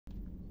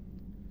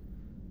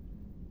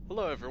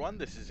Hello everyone,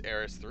 this is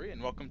Eris3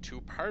 and welcome to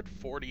part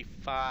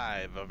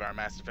 45 of our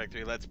Mass Effect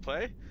 3 Let's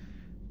Play.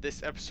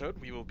 This episode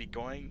we will be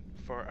going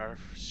for our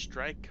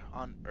strike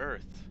on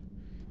Earth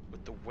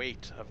with the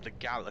weight of the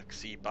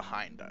galaxy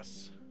behind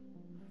us.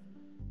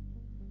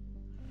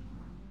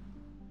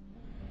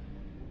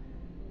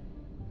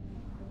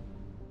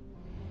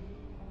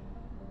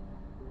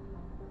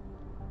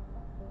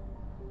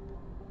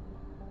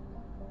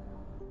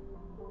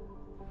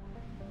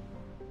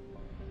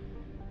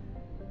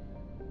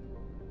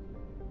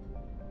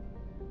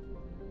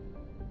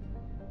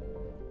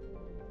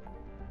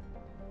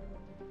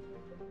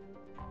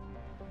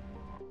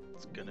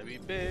 It's gonna be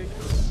big.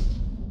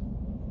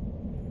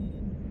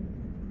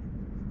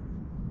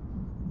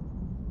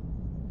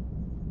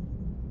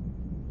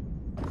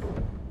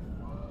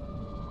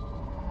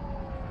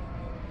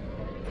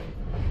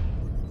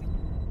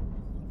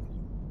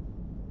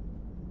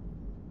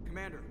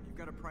 Commander, you've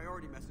got a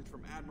priority message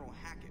from Admiral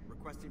Hackett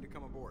requesting to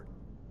come aboard.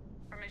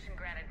 Permission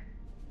granted.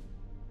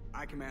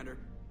 Aye, Commander.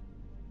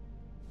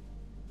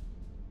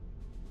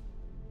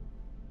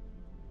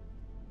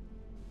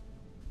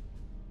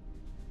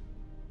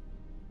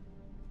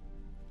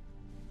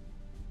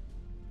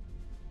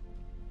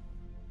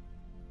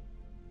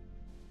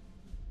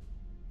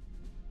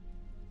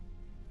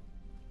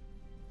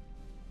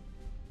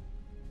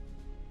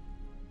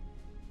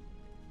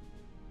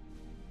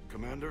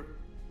 Commander,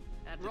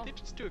 Admiral? Did they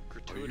just do a are you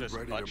gratuitous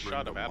ready butt to bring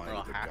shot the of might Admiral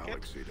of the Hackett?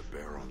 galaxy to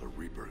bear on the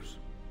Reapers?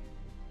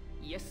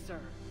 Yes, sir.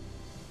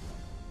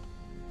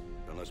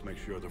 Then let's make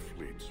sure the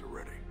fleets are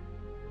ready.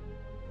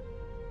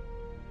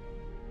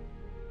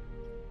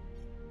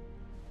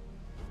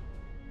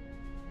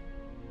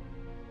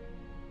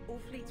 All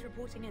fleets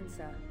reporting in,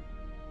 sir.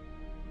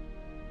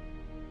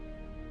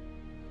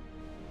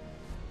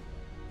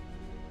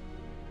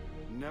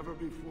 Never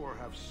before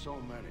have so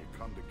many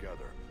come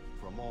together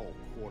from all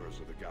quarters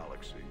of the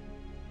galaxy.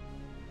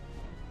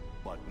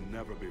 But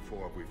never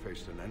before have we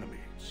faced an enemy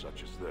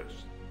such as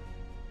this.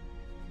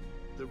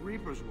 The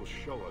Reapers will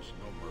show us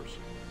no mercy.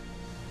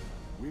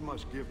 We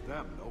must give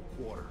them no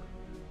quarter.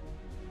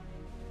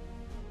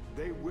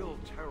 They will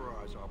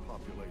terrorize our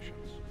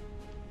populations.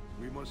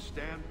 We must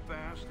stand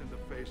fast in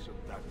the face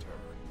of that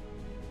terror.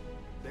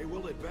 They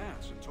will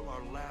advance until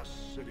our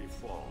last city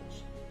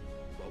falls,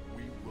 but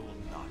we will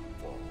not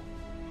fall.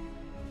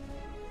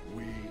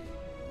 We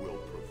will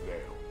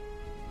prevail.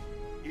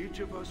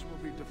 Each of us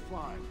will be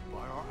defined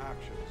by our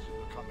actions in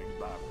the coming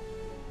battle.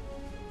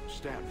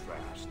 Stand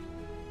fast.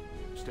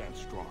 Stand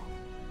strong.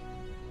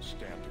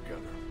 Stand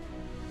together.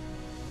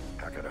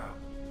 Hack it out.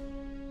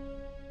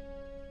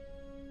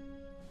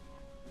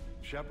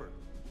 Shepard,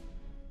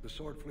 the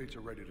Sword fleets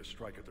are ready to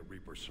strike at the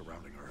Reapers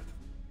surrounding Earth.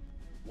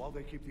 While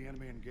they keep the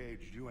enemy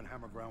engaged, you and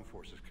Hammer ground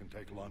forces can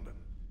take London.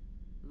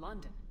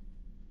 London?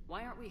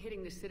 Why aren't we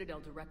hitting the Citadel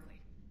directly?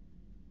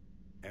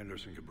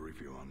 Anderson can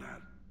brief you on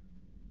that.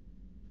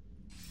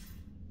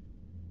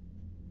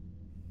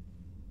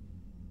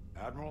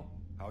 Admiral,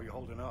 how are you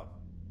holding up?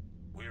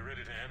 We're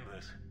ready to end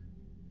this.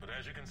 But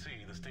as you can see,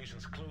 the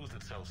station's closed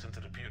itself since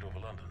it appeared over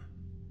London.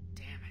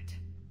 Damn it.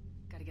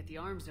 Gotta get the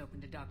arms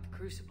open to dock the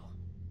Crucible.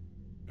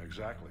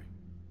 Exactly.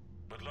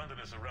 But London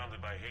is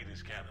surrounded by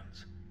Hades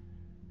cannons.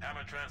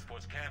 Hammer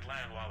transports can't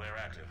land while they're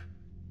active.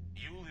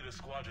 You'll lead a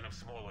squadron of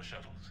smaller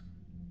shuttles.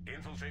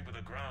 Infiltrate with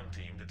a ground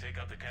team to take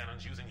out the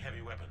cannons using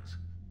heavy weapons.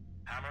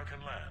 Hammer can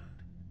land,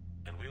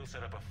 and we'll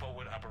set up a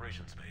forward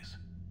operations base.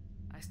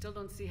 I still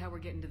don't see how we're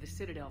getting to the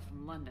Citadel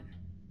from London.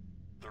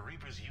 The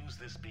Reapers use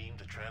this beam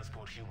to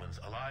transport humans,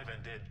 alive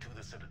and dead, to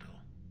the Citadel.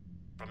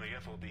 From the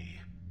FOB,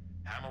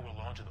 Hammer will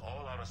launch an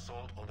all-out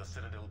assault on the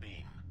Citadel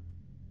beam.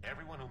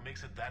 Everyone who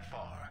makes it that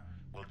far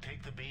will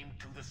take the beam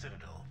to the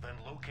Citadel, then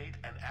locate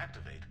and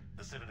activate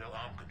the Citadel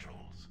arm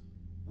controls.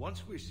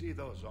 Once we see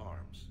those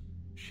arms,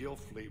 SHIELD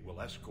fleet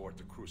will escort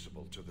the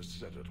Crucible to the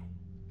Citadel.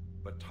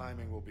 But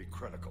timing will be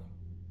critical.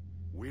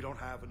 We don't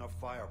have enough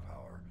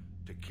firepower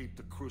to keep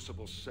the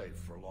Crucible safe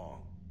for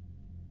long.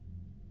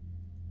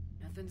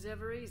 Nothing's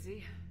ever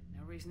easy.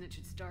 No reason it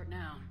should start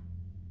now.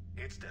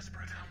 It's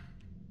desperate.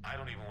 I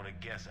don't even want to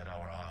guess at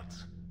our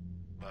odds.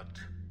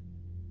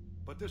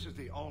 But this is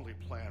the only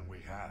plan we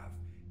have.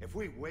 If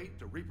we wait,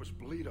 the Reapers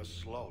bleed us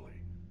slowly.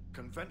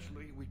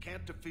 Conventionally, we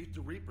can't defeat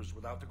the Reapers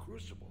without the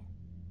Crucible.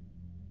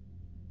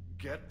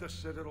 Get the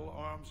Citadel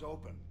arms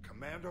open.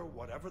 Commander,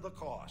 whatever the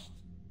cost,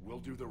 we'll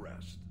do the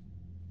rest.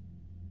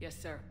 Yes,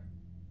 sir.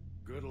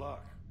 Good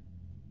luck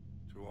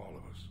to all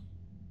of us.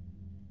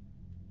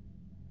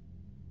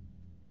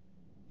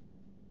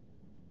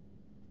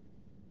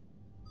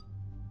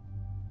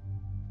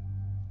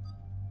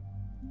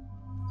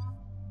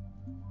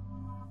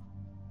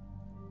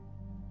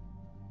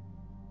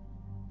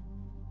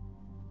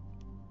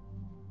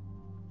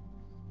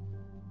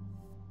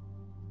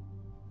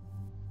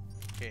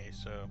 Okay,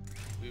 so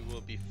we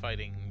will be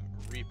fighting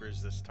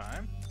Reapers this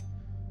time.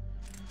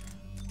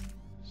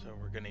 So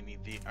we're gonna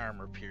need the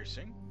armor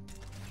piercing.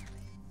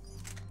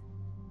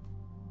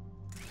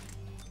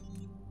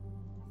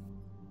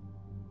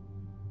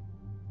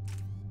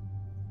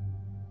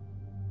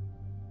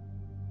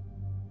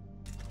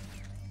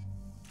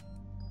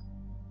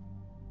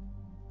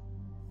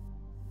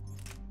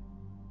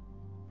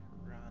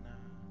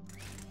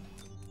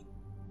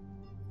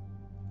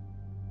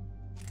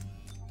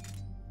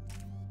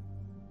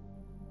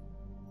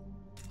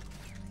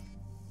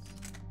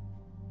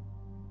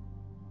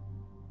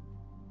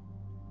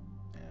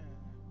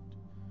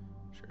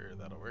 Sure,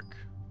 that'll work.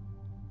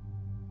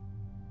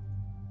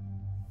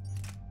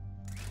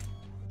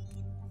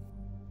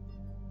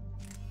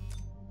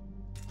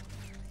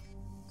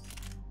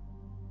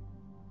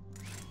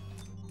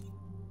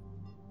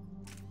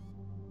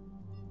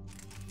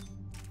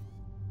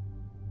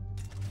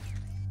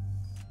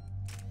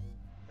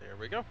 There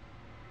we go.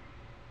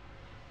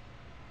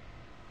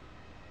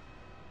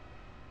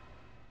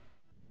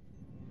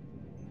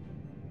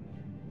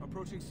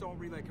 Approaching Salt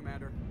Relay,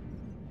 Commander.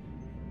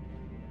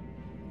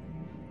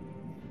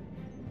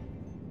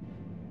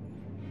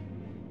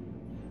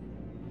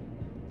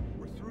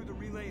 We're through the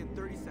relay in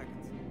 30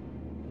 seconds.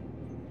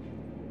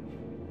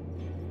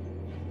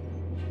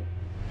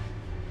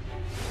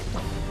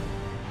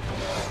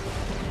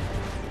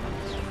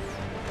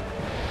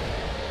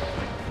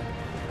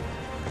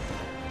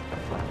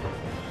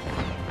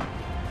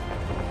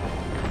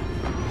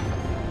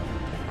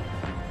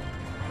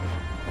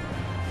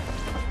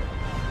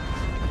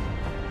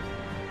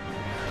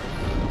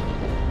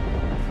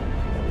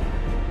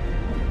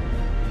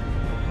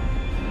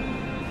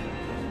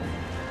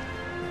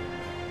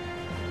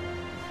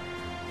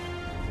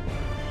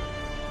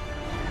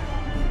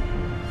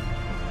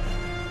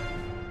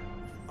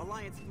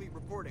 Alliance fleet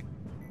reporting.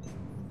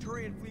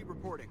 Turian fleet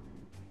reporting.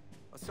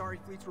 Asari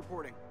fleet's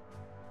reporting.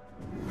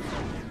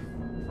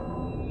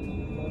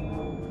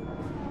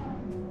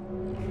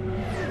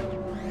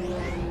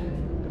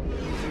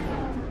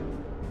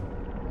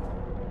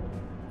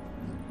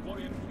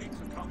 Quarian fleets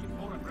accounted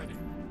for and ready.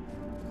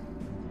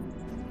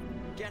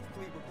 Geth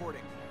fleet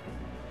reporting.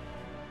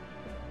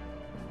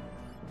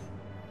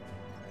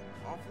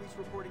 All fleets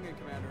reporting in,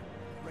 Commander.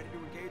 Ready to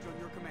engage on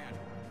your command.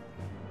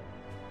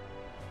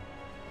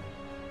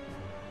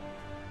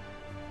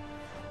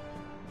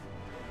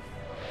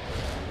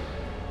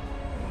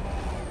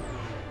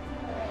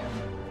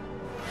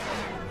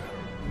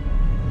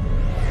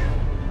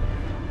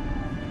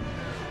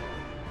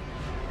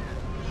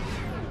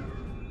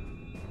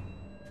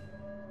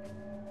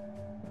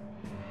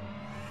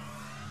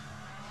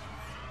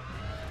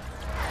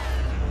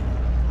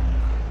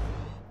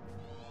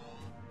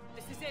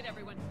 This is it,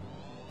 everyone.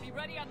 Be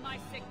ready on my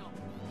signal.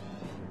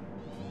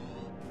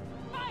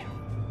 Fire!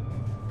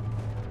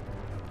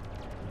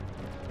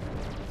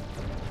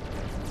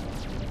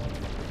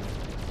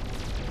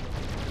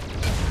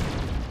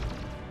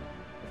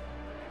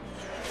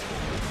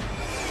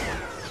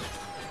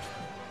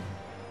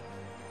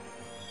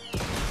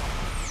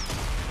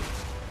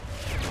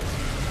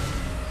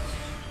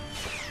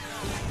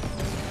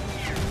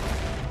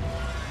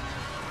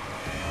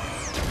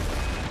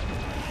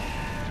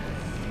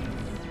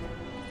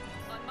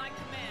 On my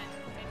command,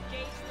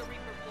 engage the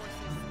Reaper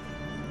forces.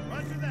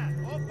 Roger that.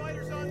 All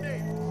fighters on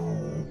me.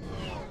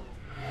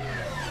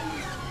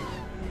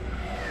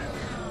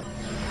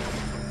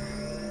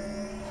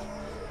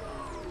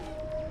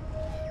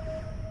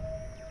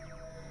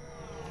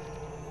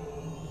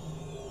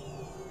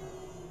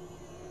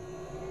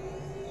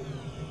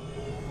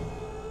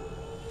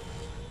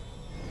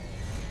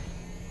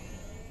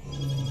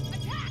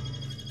 Attack!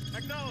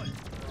 Acknowledge.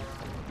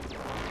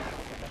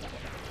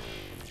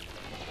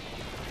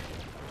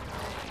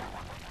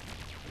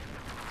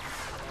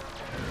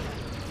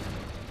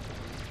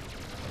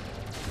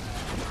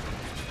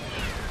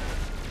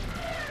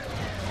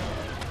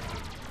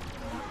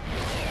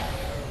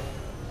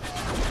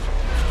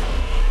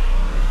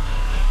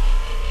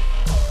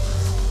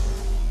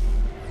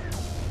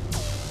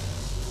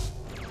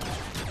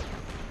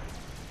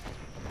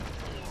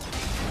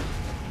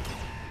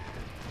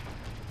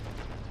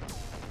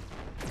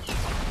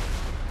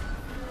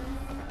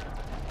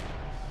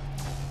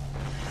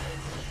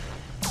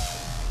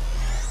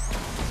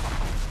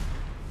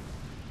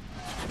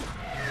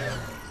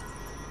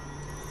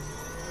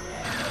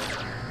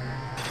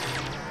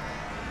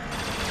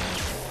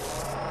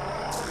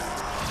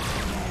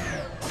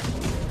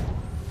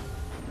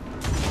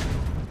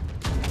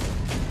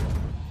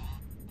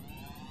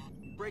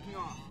 Breaking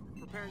off.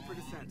 Preparing for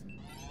descent.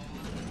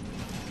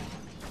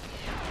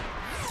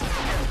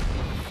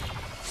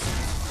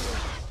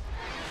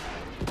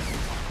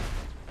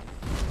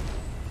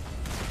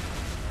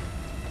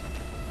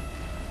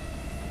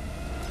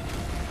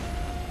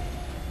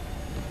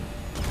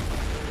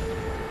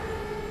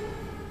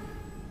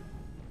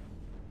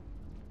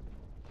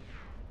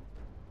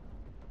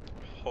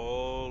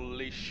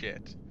 Holy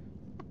shit.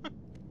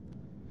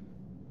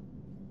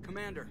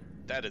 Commander,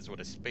 That is what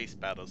a space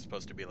battle is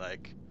supposed to be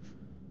like.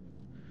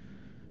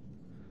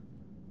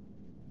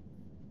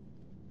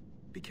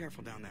 be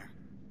careful down there.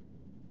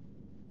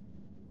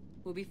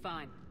 We'll be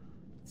fine.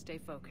 Stay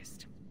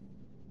focused.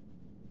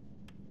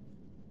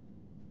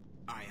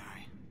 Aye,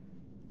 aye.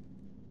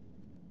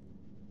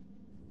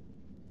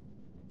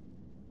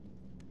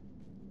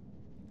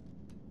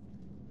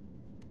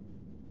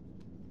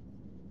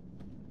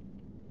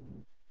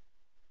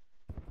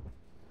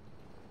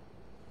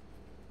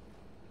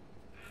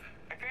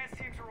 Advanced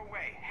teams are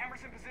away.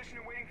 Hammer's in position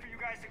and waiting for you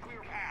guys to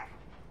clear a path.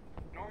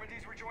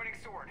 Normandy's rejoining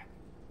Sword.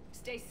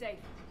 Stay safe.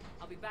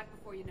 I'll be back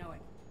before you know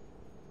it.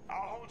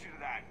 I'll hold you to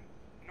that.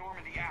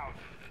 Normandy out.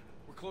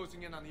 We're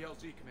closing in on the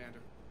LZ,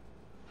 Commander.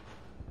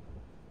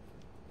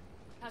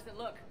 How's it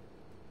look?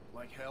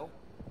 Like hell?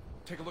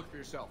 Take a look for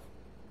yourself.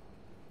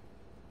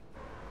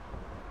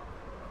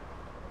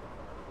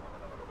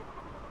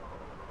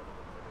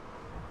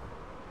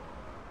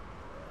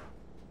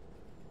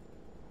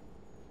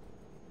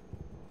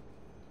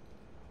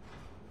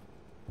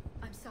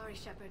 I'm sorry,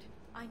 Shepard.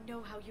 I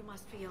know how you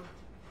must feel.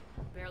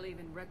 Barely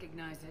even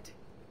recognize it.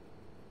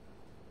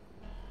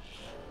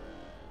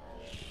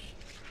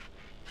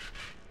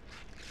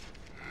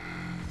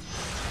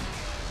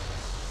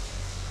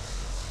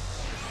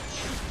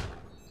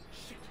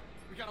 Shit!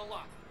 We got a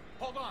lock.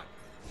 Hold on!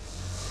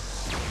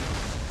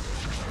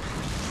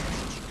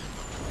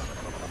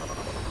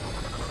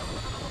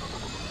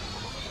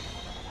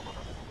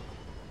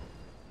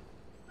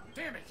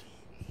 Damn it!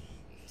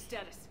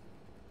 Status.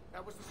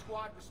 That was the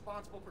squad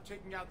responsible for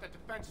taking out that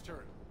defense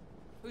turret.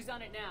 Who's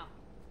on it now?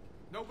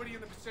 Nobody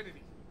in the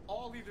vicinity.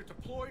 All either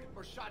deployed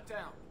or shot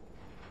down.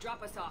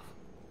 Drop us off.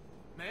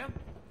 Ma'am?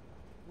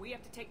 We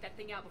have to take that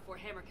thing out before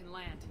Hammer can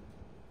land.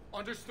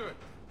 Understood.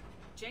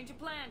 Change of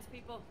plans,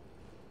 people.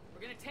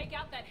 We're gonna take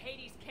out that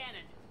Hades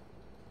cannon.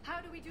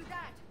 How do we do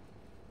that?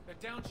 That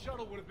downed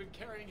shuttle would have been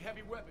carrying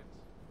heavy weapons.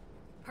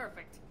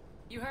 Perfect.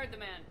 You heard the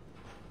man.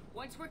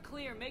 Once we're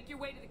clear, make your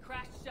way to the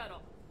crashed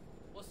shuttle.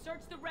 We'll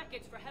search the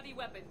wreckage for heavy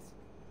weapons.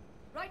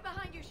 Right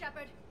behind you,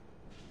 Shepard.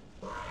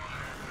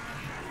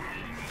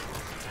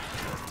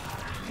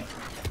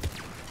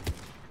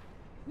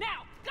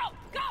 Now! Go!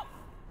 Go!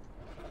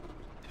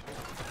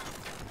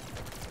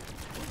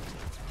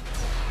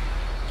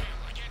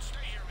 I can't stay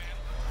here, man.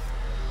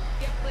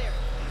 Get clear.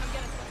 Come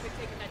get us once we've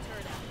taken that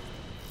turret out.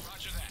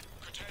 Roger that.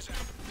 Cortez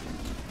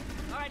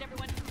out. All right,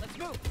 everyone. Let's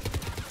move.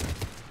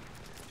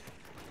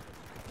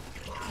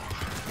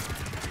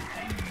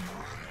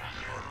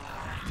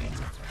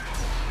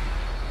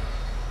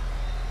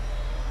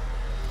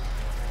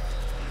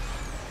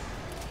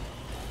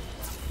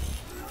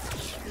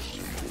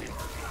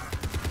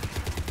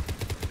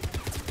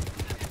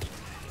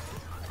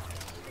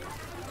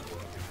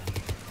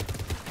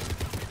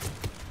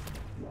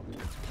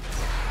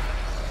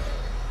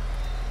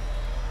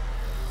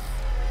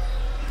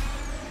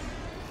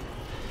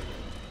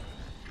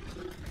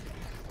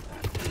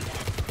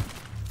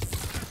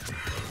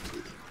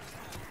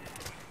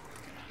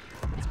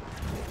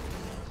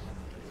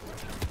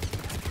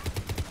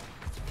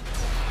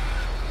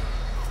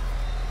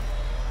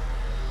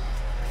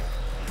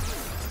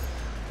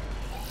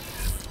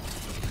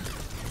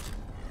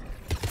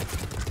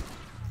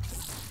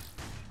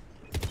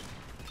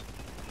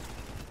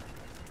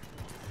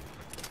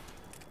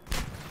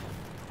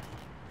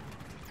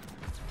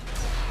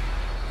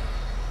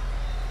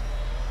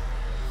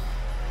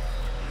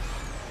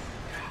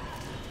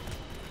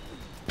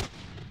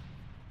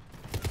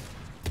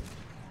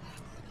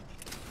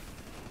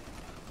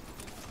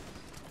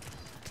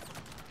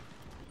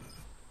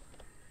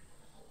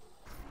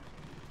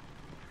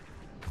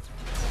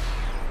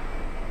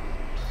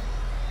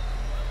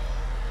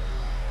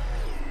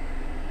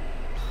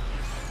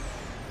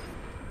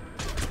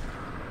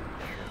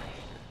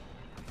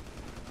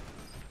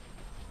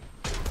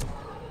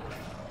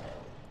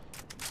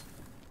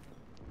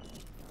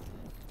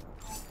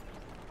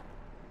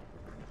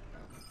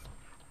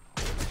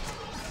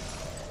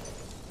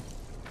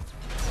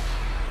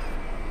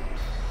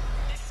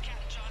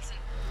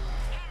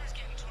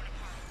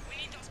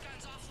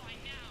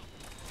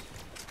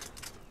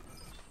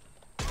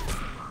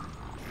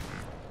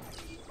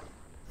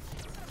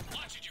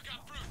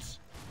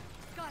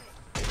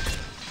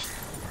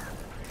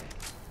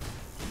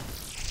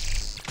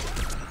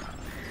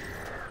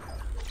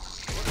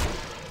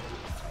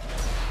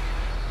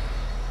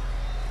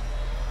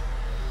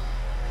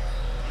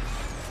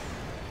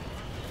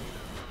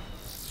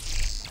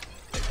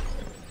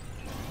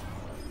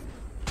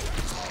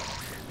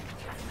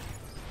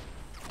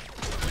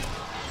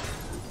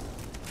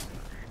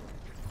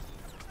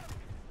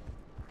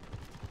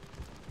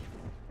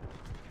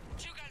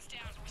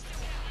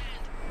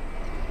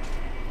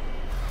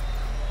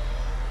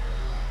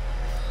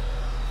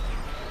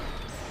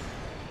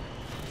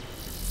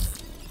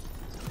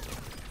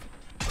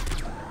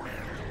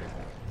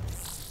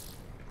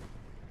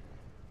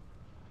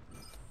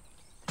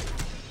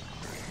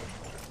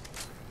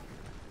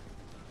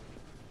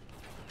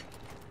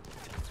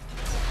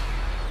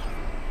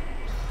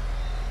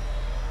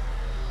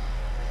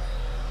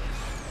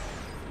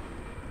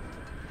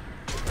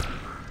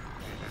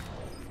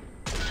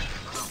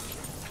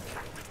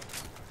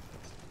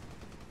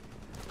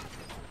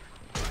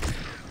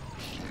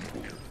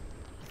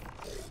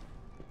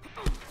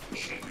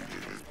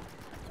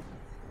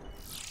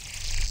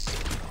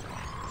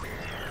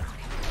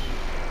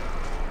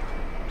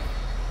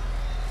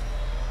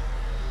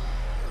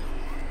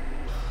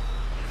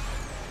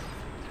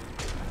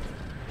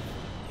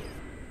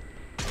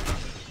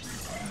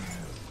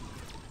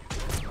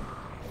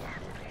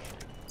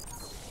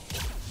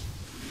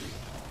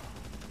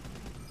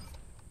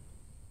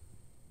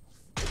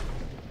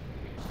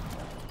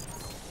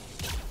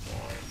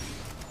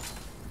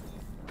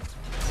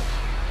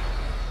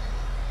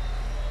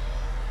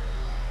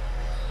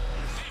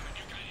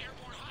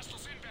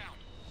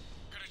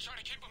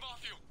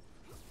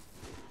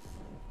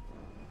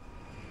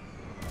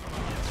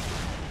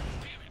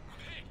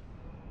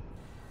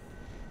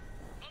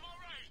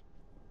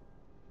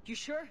 You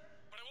sure?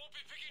 But I won't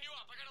be picking you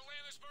up. I gotta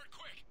land this bird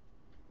quick.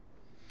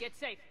 Get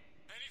safe.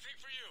 Anything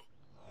for you.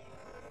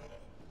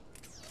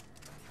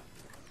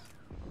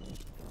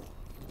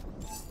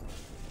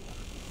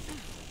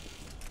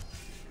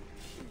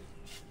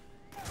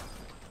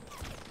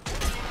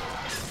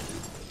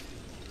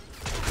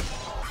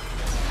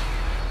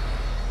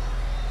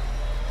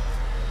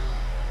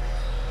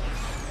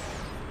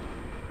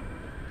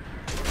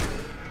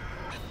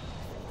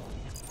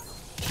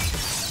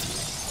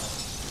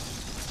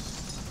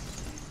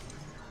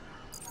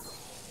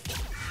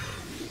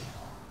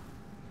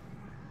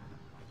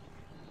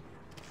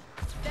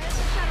 There's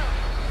the shuttle.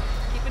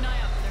 Keep an eye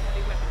out for their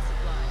heavy weapon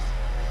supplies.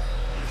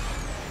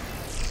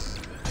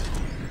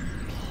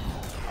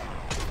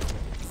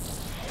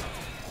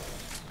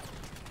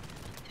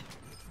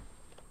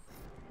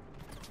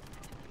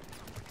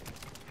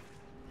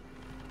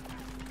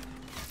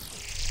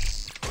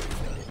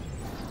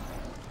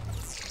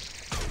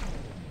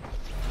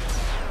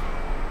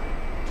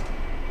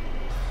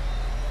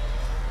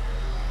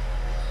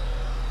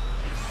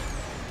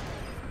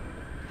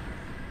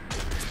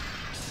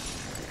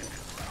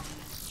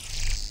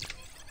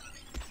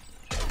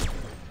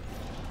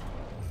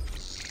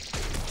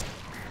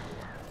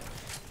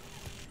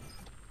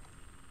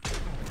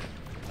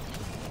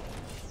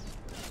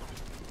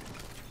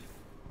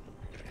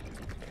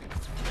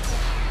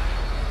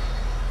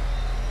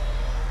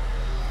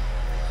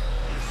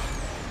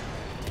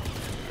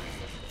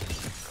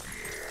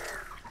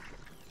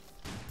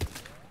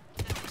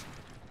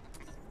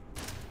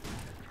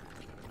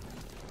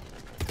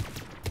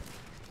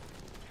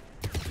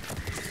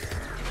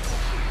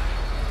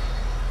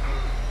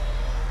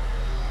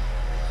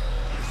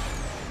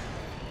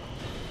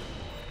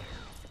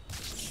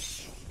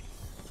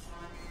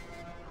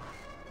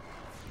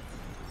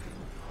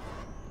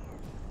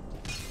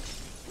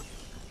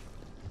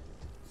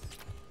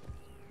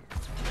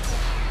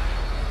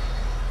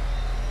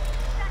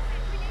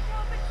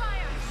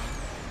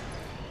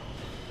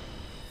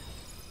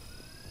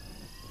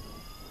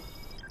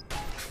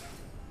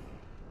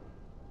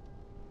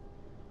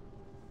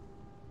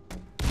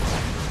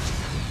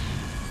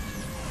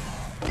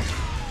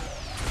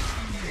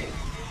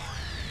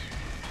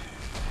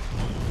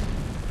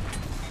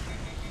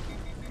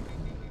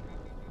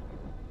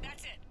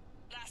 That's it.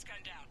 Last gun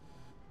down.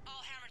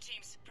 All hammer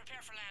teams,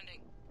 prepare for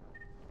landing.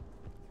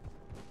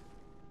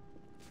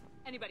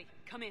 Anybody,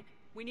 come in.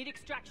 We need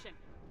extraction.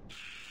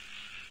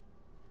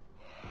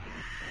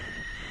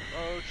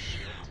 Oh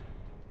shit.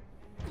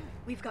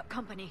 We've got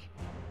company.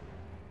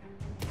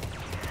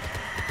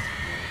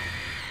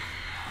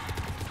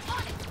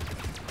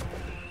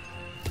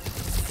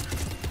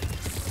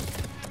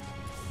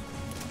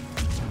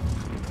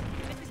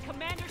 This is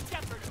Commander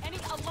Shepard. Any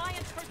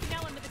Alliance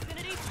personnel in the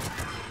vicinity?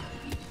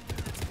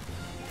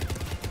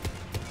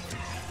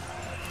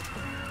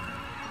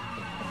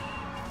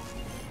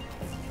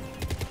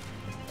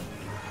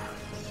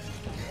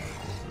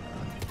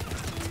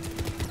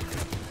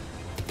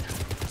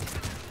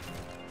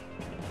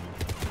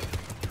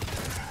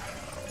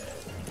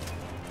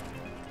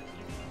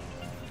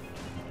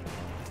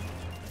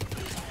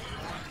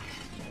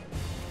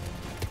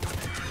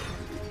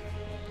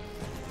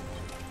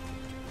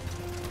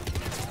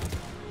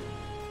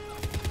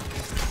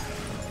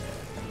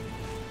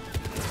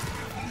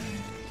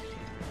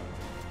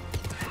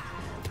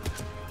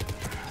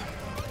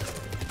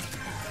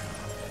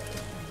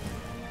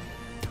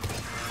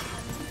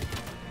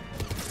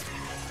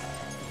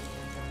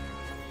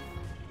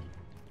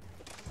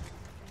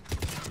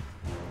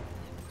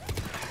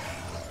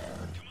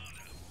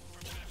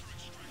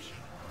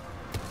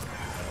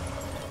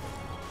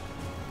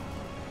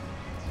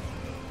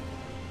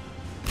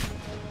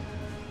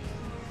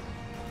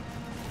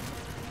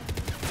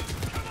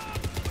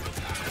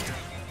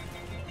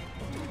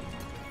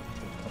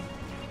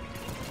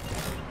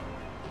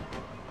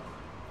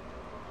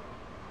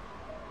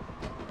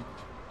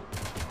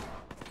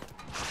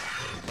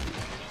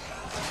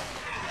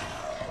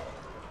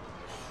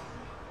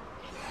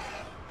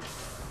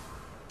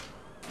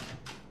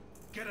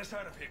 Get us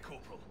out of here,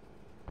 Corporal.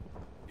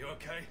 You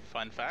okay?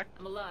 Fun fact,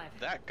 I'm alive.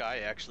 that guy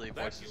actually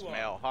That voices you are.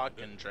 Male Hawk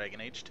in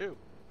Dragon Age 2.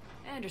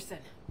 Anderson,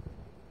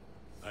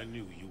 I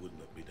knew you wouldn't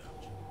let me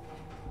down.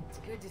 it's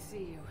good to see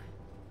you.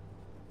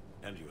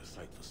 And you're a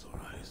sight for sore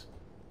eyes.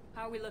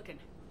 How are we looking?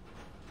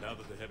 Now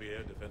that the heavy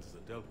air defenses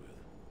are dealt with,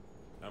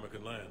 Hammer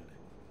can land.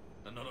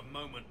 And not a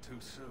moment too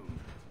soon.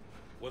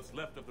 What's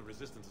left of the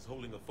Resistance is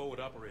holding a forward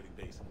operating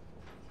base,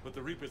 but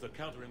the Reapers are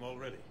countering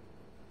already.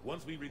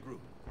 Once we regroup,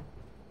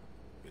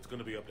 it's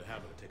gonna be up to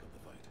Hammer to take up the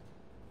fight.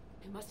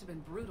 It must have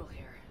been brutal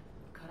here.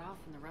 Cut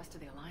off from the rest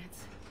of the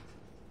Alliance.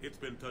 It's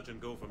been touch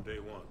and go from day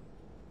one.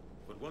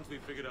 But once we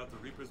figured out the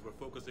Reapers were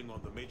focusing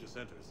on the major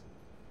centers,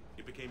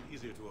 it became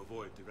easier to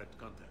avoid direct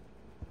contact.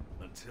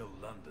 Until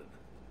London.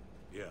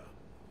 Yeah.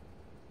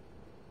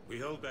 We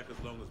held back as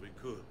long as we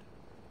could,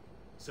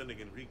 sending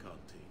in recon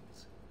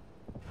teams.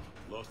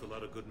 Lost a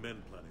lot of good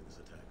men planning this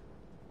attack.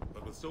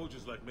 But with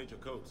soldiers like Major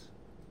Coates,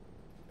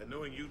 and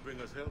knowing you'd bring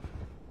us help,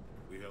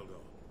 we held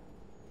on.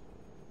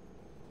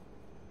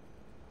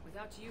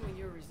 Without you and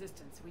your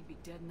resistance, we'd be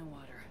dead in the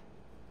water.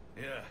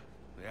 Yeah,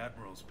 the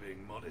Admiral's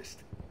being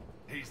modest.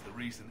 He's the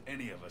reason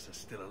any of us are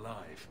still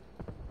alive.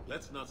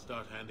 Let's not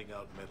start handing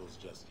out medals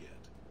just yet.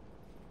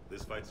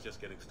 This fight's just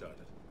getting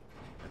started.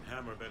 And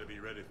Hammer better be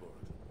ready for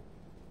it.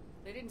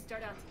 They didn't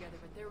start out together,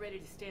 but they're ready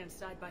to stand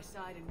side by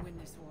side and win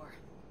this war.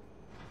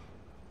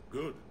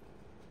 Good.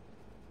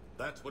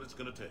 That's what it's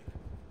gonna take.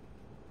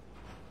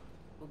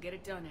 We'll get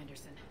it done,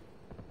 Anderson.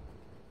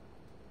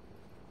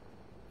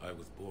 I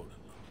was born in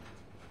London.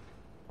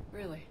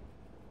 Really?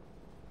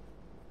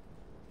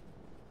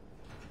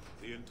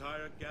 The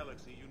entire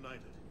galaxy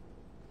united.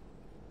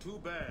 Too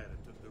bad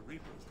it took the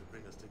Reapers to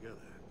bring us together.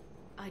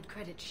 I'd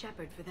credit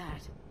Shepard for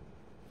that.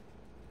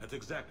 That's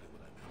exactly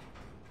what I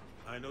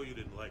meant. I know you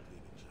didn't like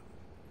leaving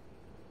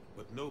Shepard,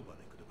 but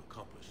nobody could have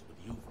accomplished what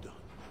you've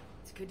done.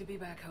 It's good to be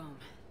back home.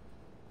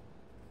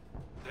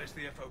 There's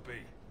the FOB.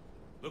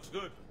 Looks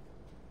good.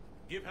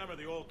 Give Hammer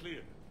the all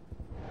clear.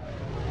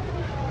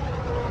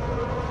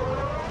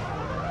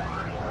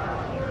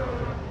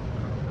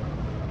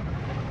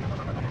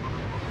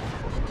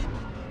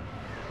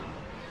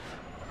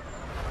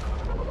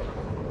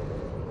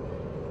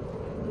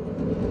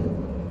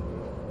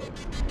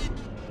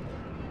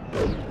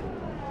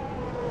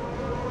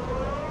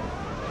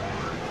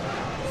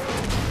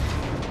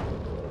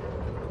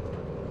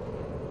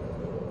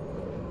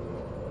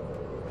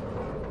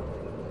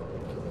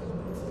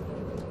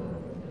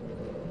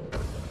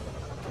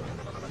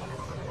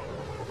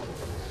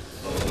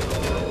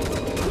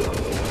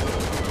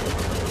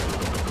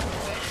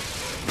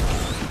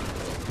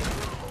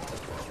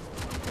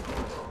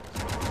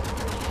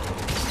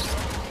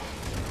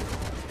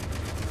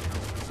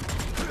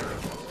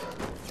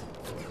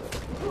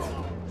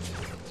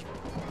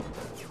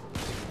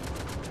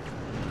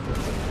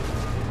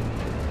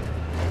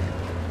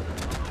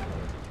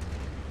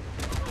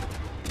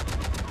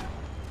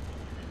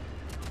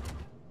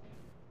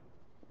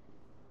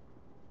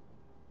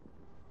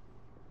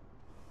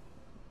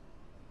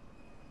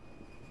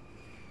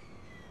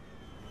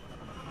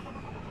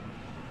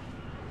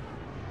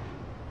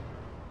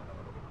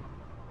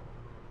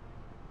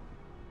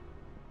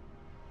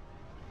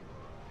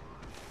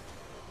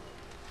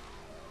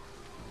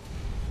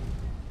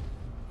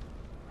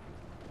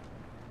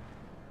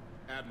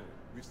 Admiral,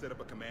 we've set up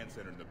a command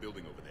center in the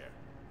building over there.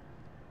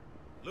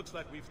 Looks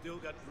like we've still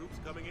got troops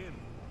coming in.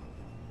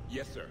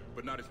 Yes, sir,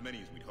 but not as many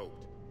as we'd hoped.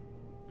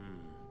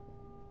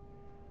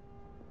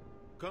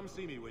 Come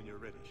see me when you're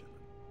ready,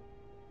 Shepard.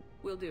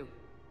 Will do.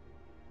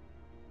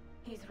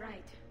 He's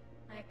right.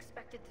 I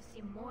expected to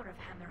see more of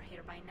Hammer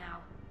here by now.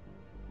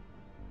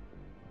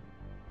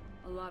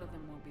 A lot of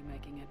them won't be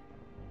making it.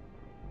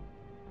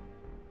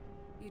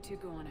 You two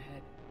go on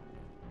ahead.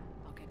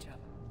 I'll catch up.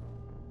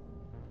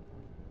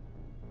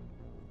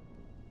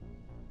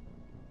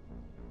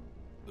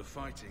 The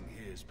fighting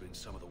here's been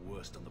some of the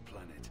worst on the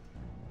planet.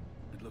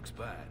 It looks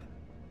bad,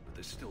 but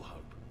there's still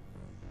hope.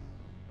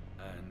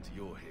 And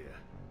you're here.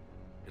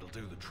 It'll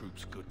do the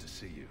troops good to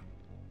see you.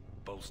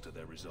 Bolster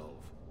their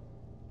resolve.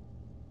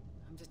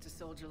 I'm just a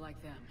soldier like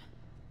them.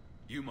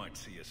 You might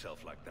see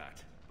yourself like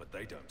that, but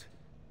they don't.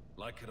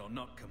 Like it or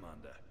not,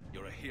 Commander,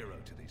 you're a hero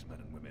to these men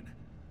and women.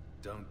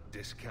 Don't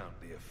discount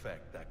the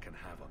effect that can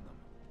have on them.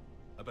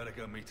 I better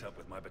go meet up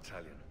with my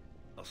battalion.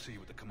 I'll see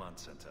you at the command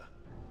center.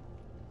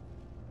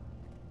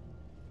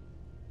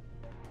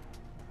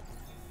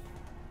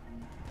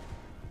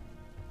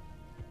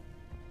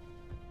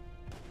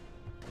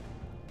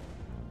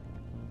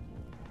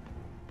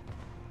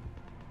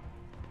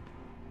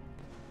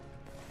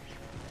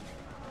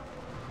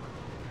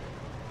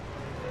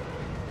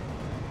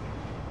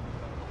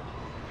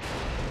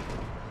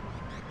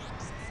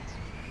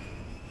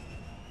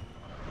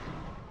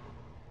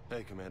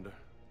 Hey, Commander.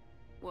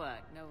 What,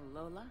 no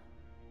Lola?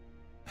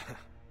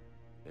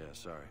 Yeah,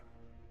 sorry.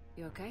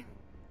 You okay?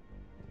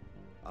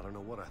 I don't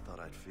know what I thought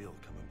I'd feel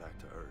coming back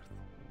to Earth.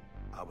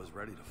 I was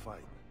ready to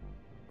fight.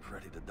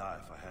 Ready to die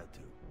if I had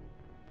to.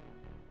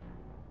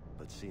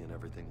 But seeing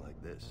everything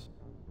like this...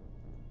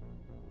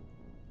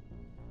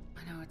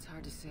 I know it's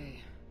hard to say.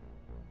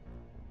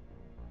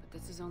 But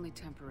this is only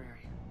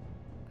temporary.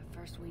 But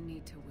first we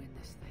need to win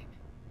this thing.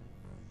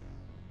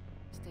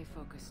 Stay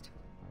focused.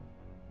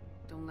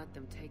 Don't let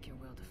them take your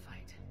will to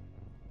fight.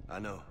 I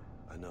know.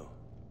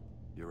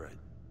 You're right.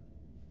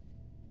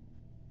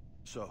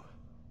 So,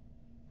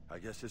 I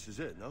guess this is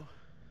it, no?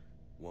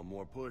 One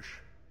more push.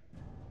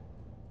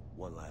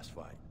 One last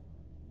fight.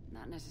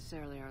 Not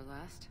necessarily our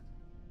last.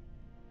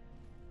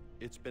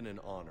 It's been an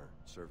honor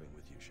serving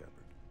with you, Shepard.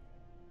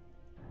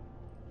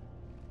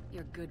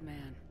 You're a good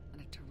man,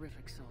 and a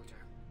terrific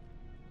soldier.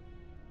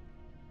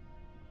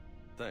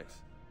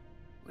 Thanks.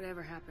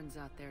 Whatever happens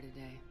out there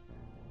today,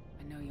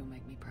 I know you'll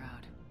make me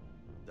proud.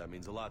 That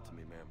means a lot to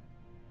me, ma'am.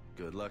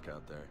 Good luck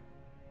out there,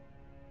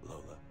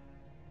 Lola.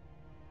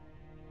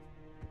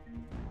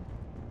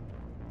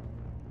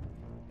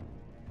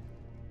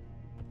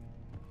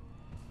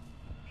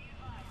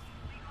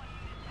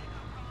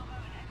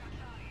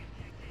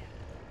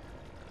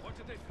 What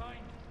did they find?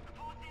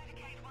 Reports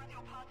indicate one of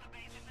your parts of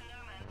base is in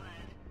no man's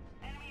land.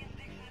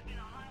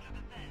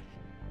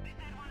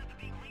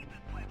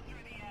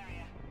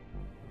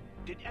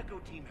 Did Echo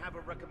Team have a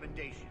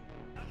recommendation?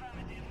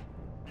 Affirmative.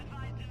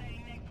 Advise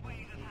delaying next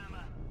wave of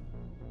Hammer.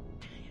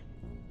 Damn.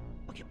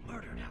 We'll get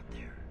murdered out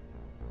there.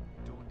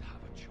 Don't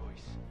have a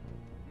choice.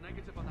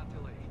 Negative on that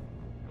delay.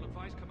 We'll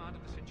advise command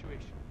of the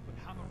situation, but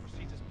Hammer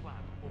proceeds as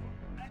planned.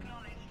 Over.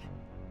 Acknowledged.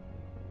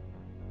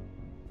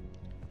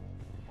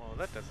 Well,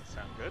 that doesn't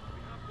sound good.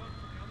 We have one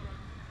from the other end.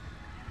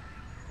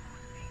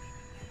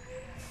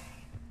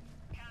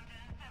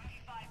 Camden,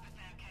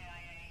 75%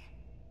 KIA.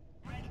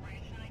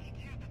 Redbridge,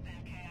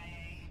 92%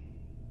 KIA.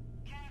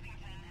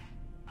 Kensington,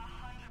 100%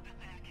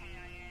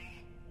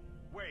 KIA.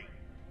 Wait.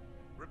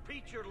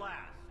 Repeat your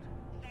last.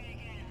 Say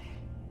again.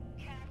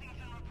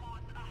 Kensington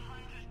reports 100%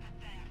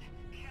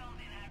 killed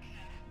in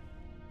action.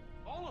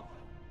 All of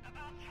them?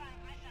 About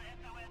transmission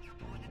SOS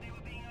reported they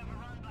were being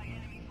overrun by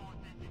enemy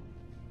forces.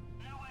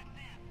 No word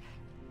since.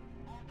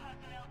 All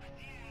personnel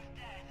presumed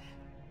dead.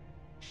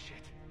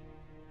 Shit.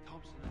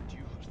 Thompson and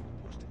Dewhurst were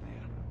posted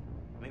there.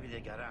 Maybe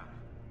they got out.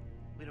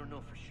 We don't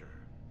know for sure.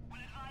 We'll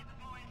advise as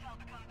more intel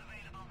becomes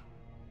available.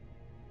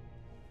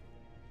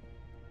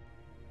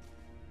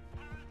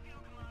 Harrow's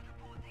Field Command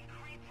reports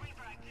increased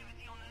Reaper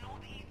activity on the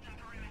northeastern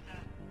perimeter.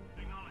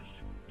 Acknowledged.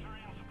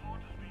 Turian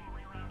support is being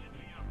rerouted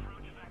via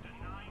approach vector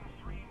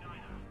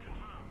 939er.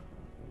 Confirm.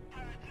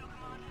 Harrow's Field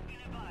Command has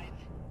been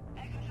advised.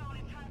 Air control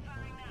is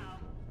transferring now.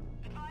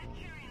 Advise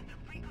Turians that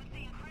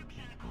frequency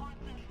encryption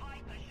constant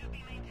Viper should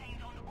be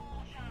maintained on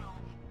all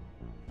channels.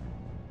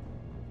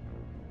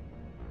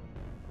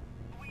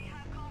 We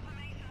have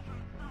confirmation from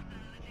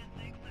Sutton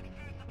Logistics that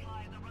food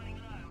supplies are running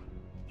low.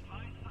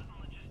 Advise Sutton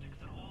Logistics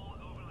that all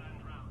overland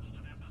routes to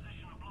their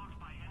position are blocked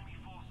by enemy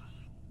forces.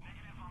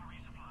 Negative on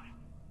resupply.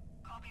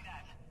 Copy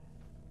that.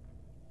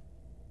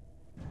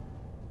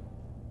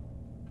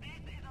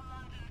 This is a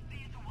London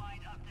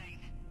theatre-wide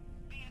update.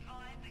 Be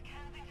advised the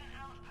Kensington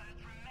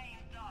outpost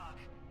remains dark.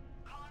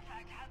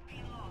 Contact has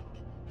been lost.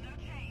 No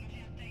change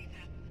in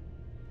status.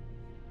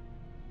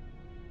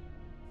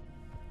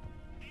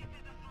 This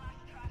is a flash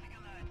traffic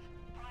alert.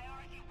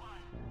 Priority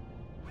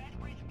 1.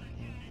 Redbridge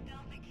platoon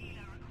Delta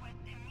Kilo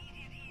requests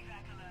immediate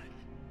evac alert.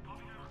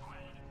 Copy that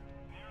request.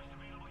 Nearest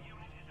available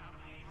unit is out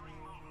of Havering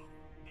Mobile.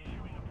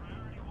 Issuing a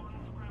priority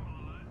 1 scramble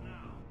alert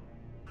now.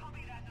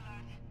 Copy that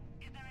alert.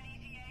 Is there an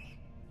ETA?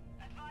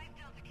 Advise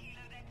Delta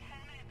Kilo they're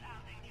 10 minutes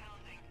out and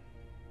counting.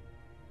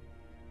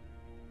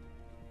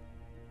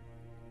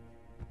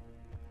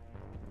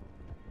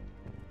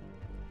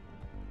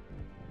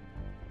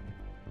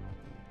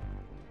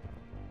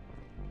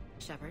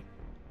 Shepard,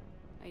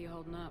 How you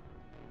holding up?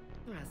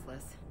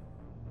 restless.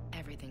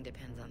 Everything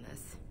depends on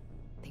this.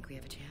 Think we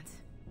have a chance?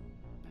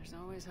 There's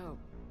always hope.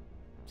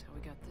 That's how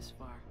we got this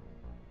far.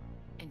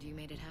 And you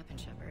made it happen,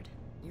 Shepard.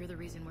 You're the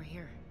reason we're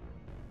here.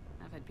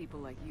 I've had people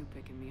like you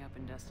picking me up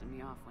and dusting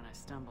me off when I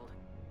stumbled.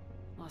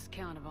 Lost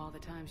count of all the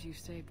times you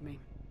saved me.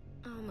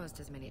 Almost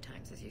as many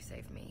times as you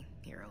saved me,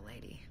 hero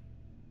lady.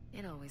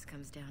 It always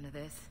comes down to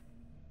this.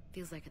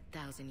 Feels like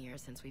 1,000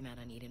 years since we met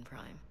on Eden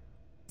Prime.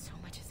 So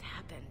much has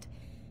happened.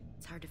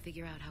 It's hard to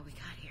figure out how we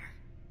got here.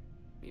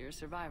 You're a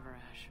survivor,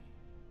 Ash.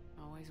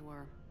 Always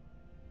were.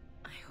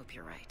 I hope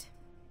you're right.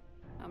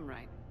 I'm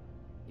right.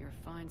 You're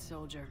a fine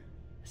soldier.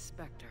 A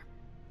Spectre.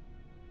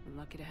 We're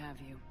lucky to have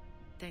you.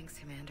 Thanks,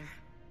 Commander.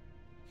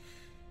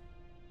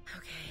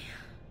 Okay.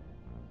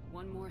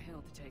 One more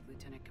hill to take,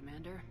 Lieutenant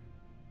Commander.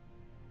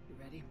 You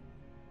ready?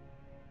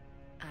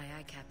 Aye,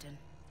 aye, Captain.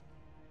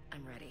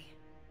 I'm ready.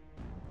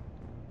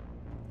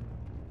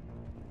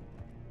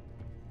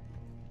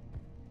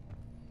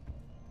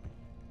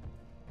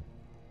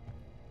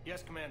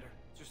 Yes, Commander.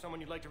 Is there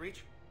someone you'd like to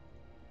reach?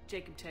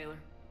 Jacob Taylor.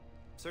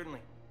 Certainly.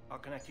 I'll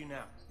connect you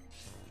now.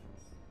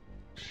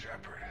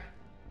 Shepard,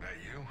 that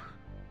you?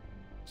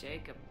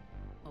 Jacob.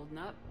 Holding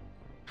up?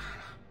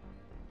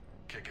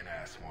 Kicking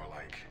ass, more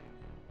like.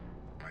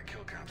 My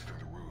kill count's through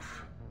the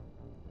roof.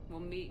 We'll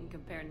meet and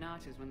compare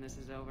notches when this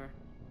is over.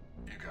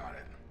 You got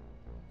it.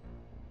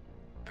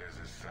 There's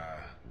this,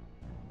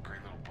 great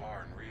little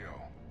bar in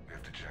Rio we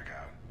have to check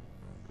out.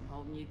 I'm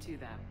holding you to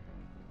that.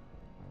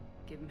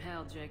 Give him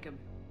hell, Jacob.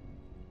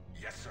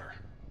 Yes, sir.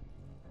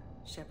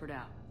 Shepard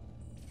out.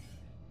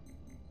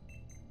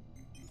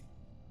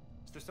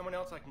 Is there someone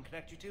else I can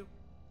connect you to?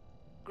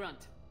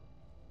 Grunt.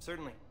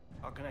 Certainly.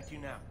 I'll connect you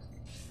now.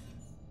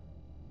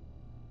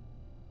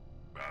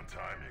 About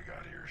time you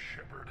got here,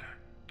 Shepard.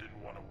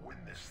 Didn't want to win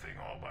this thing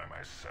all by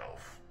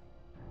myself.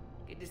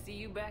 Good to see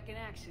you back in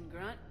action,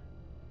 Grunt.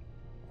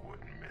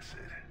 Wouldn't miss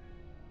it.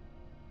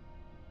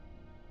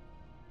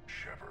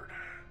 Shepard.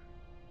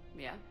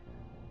 Yeah?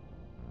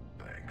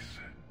 Thanks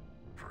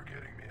for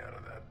getting me out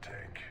of that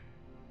tank.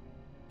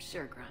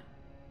 Sure, Grunt.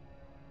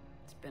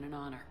 It's been an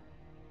honor.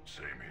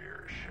 Same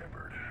here,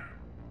 Shepard.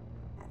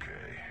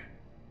 Okay.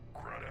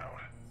 Grunt out.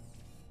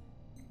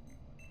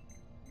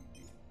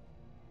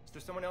 Is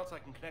there someone else I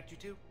can connect you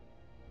to?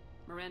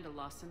 Miranda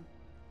Lawson.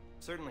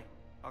 Certainly.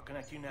 I'll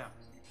connect you now.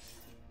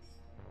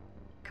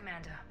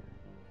 Commander,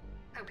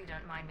 hope you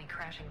don't mind me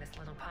crashing this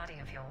little party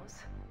of yours.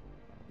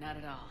 Not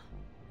at all.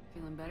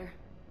 Feeling better?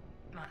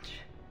 Much.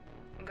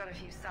 Got a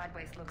few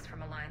sideways looks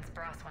from Alliance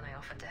brass when I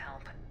offered to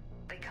help.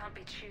 They can't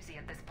be choosy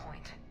at this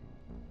point.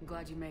 I'm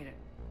glad you made it.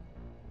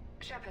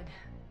 Shepard,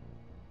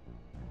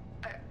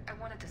 I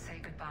wanted to say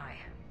goodbye.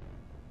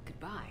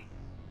 Goodbye?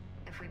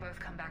 If we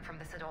both come back from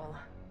this at all,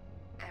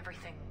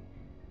 everything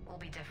will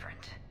be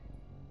different.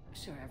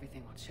 Sure,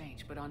 everything will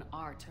change, but on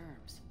our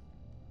terms.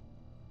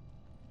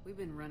 We've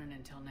been running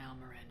until now,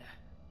 Miranda.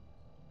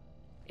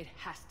 It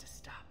has to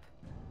stop.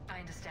 I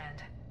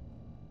understand.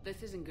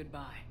 This isn't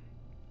goodbye.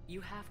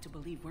 You have to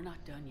believe we're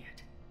not done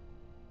yet.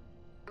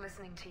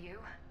 Listening to you,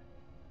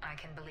 I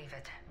can believe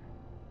it.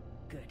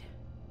 Good.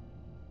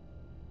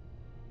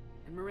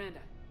 And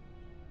Miranda.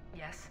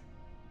 Yes?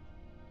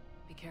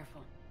 Be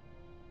careful.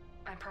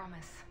 I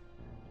promise.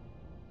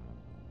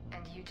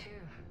 And you too,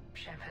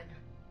 Shepard.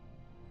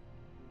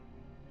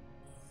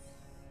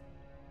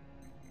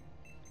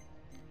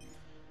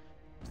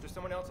 Is there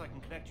someone else I can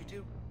connect you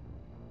to?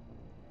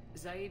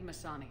 Zaid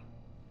Masani.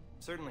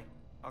 Certainly.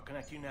 I'll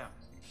connect you now.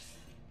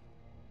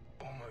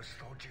 Almost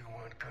thought you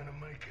weren't gonna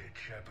make it,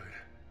 Shepard.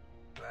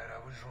 Glad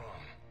I was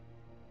wrong.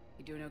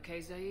 You doing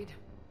okay, Zaid?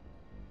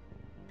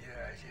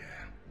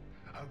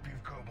 Yeah. Hope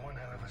you've got one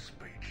hell of a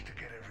speech to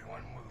get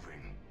everyone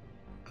moving.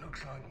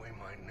 Looks like we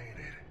might need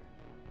it.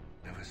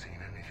 Never seen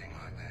anything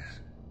like this.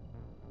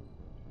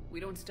 We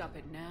don't stop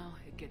it now,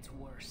 it gets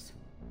worse.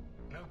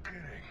 No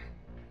kidding.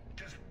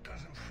 Just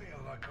doesn't feel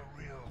like a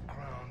real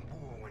ground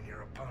war when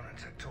your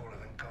opponents are taller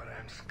than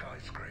goddamn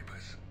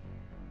skyscrapers.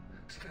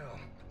 Still,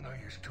 no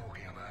use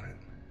talking about it.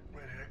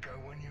 Ready to go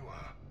when you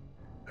are.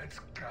 Let's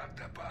gut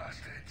the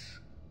bastards.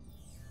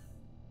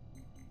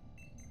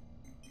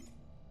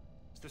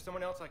 Is there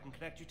someone else I can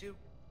connect you to?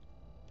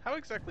 How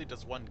exactly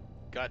does one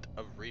gut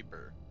a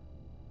Reaper?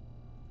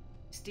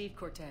 Steve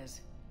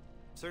Cortez.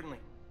 Certainly.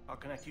 I'll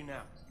connect you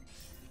now.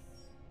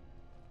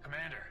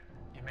 Commander,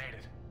 you made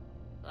it.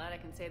 Glad I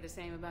can say the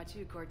same about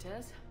you,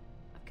 Cortez.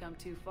 I've come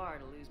too far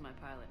to lose my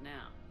pilot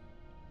now.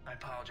 I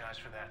apologize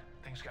for that.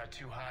 Things got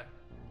too hot.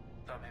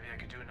 Thought maybe I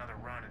could do another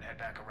run and head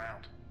back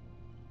around.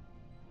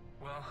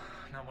 Well,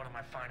 not one of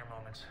my finer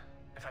moments.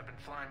 If I'd been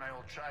flying my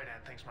old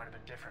Trident, things might have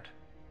been different.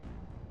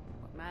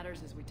 What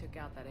matters is we took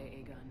out that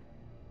AA gun.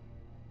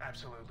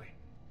 Absolutely.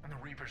 And the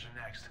Reapers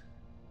are next.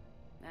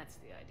 That's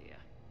the idea.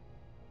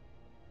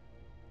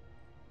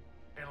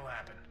 It'll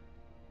happen.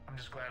 I'm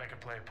just glad I could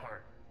play a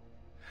part.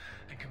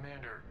 And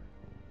Commander,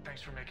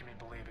 thanks for making me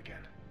believe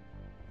again.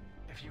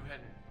 If you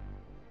hadn't,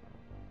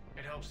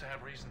 it helps to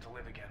have reason to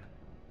live again.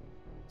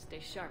 Stay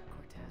sharp,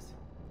 Cortez.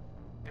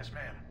 Yes,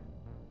 ma'am.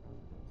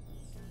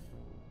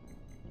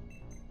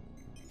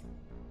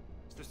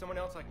 Is there someone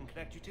else I can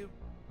connect you to?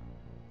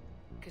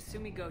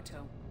 Kasumi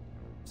Goto.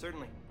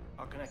 Certainly.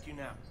 I'll connect you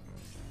now.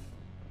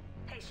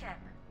 Hey, Shep.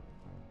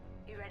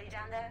 You ready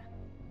down there?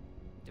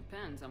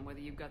 Depends on whether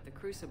you've got the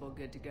Crucible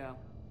good to go.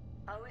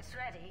 Oh, it's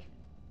ready.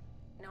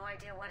 No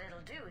idea what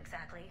it'll do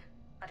exactly,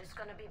 but it's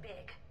gonna be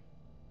big.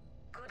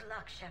 Good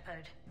luck,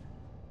 Shepard.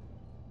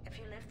 If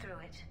you live through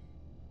it,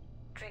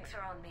 drinks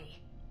are on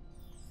me.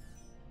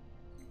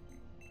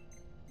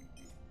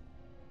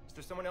 Is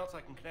there someone else I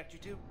can connect you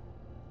to?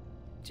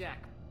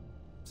 Jack.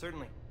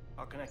 Certainly.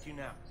 I'll connect you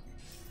now.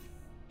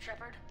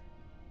 Shepard?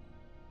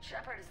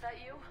 Shepard, is that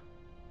you?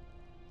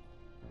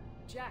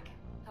 Jack,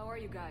 how are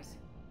you guys?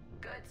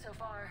 Good so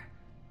far.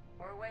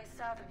 We're way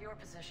south of your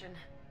position.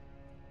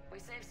 We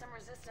saved some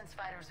resistance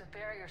fighters with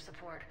barrier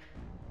support.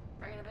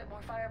 Bringing a bit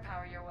more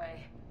firepower your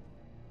way.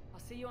 I'll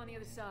see you on the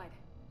other side.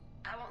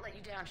 I won't let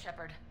you down,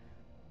 Shepard.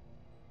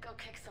 Go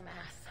kick some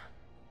ass.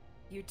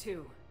 You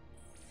too.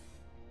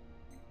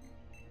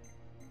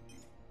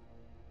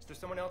 Is there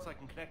someone else I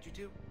can connect you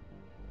to?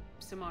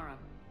 Samara.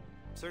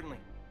 Certainly.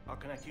 I'll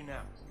connect you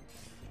now.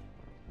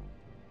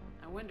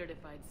 I wondered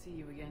if I'd see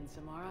you again,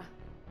 Samara.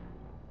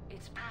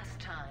 It's past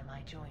time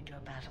I joined your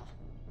battle.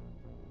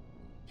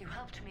 You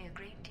helped me a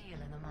great deal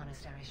in the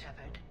monastery,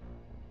 Shepard.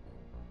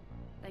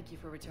 Thank you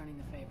for returning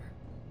the favor.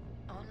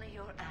 Only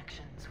your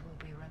actions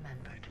will be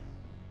remembered.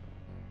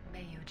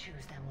 May you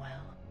choose them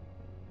well.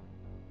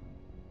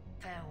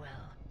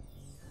 Farewell.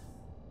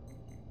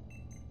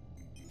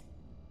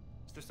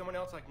 Is there someone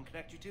else I can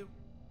connect you to?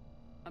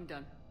 I'm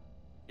done.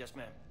 Yes,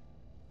 ma'am.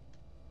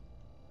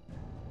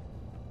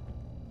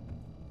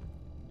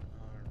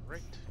 All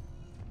right.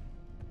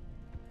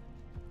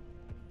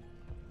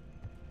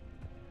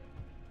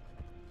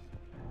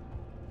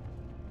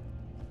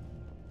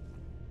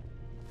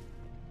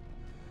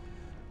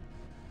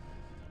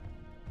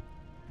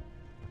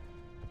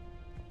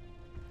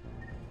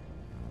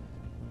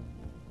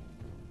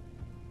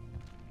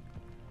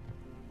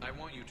 I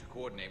want you to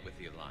coordinate with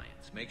the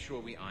Alliance. Make sure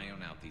we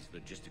iron out these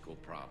logistical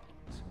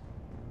problems.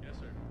 Yes,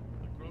 sir.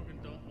 The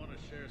Krogan don't want to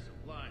share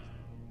supplies.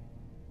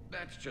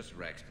 That's just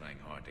Rex playing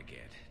hard to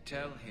get.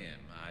 Tell him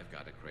I've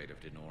got a crate of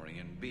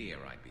Denorian beer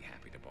I'd be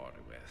happy to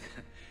barter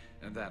with.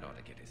 And that ought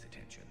to get his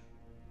attention.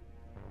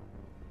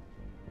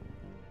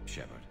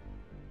 Shepard.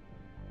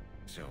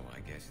 So I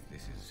guess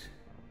this is...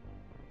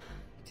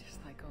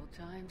 Just like old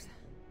times.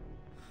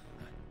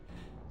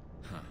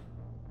 Huh.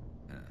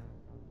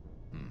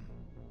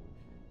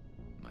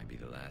 Might be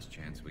the last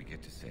chance we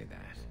get to say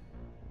that.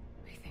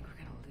 You think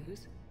we're gonna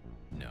lose?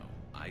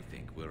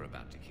 We're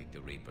about to kick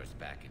the Reapers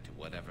back into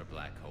whatever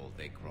black hole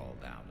they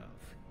crawled out of.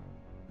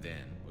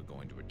 Then we're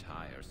going to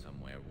retire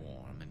somewhere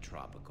warm and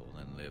tropical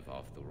and live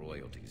off the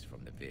royalties from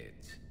the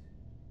vids.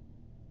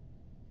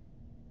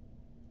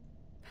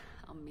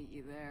 I'll meet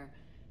you there.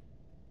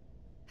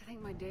 I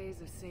think my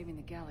days of saving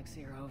the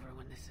galaxy are over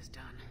when this is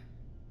done.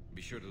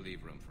 Be sure to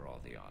leave room for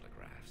all the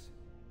autographs.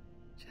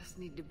 Just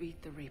need to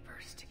beat the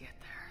Reapers to get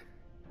there.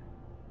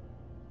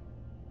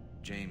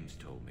 James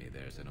told me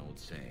there's an old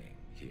saying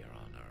here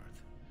on Earth.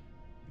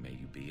 May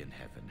you be in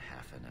heaven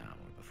half an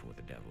hour before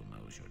the devil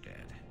knows you're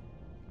dead.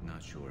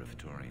 Not sure if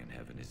Turian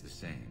heaven is the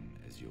same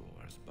as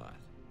yours, but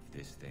if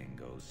this thing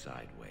goes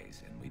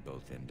sideways and we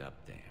both end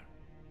up there,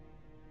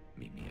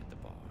 meet me at the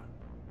bar.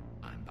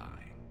 I'm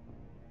buying.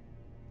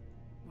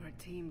 We're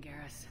a team,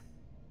 Garrus.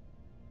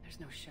 There's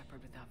no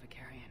Shepard without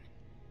Vicarion,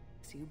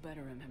 so you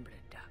better remember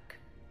to duck.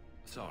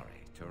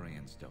 Sorry,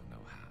 Turians don't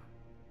know how,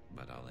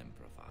 but I'll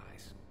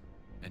improvise.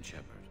 And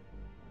Shepard,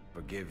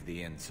 forgive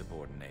the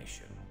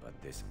insubordination, but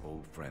this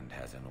old friend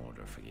has an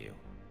order for you.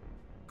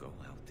 Go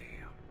out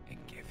there and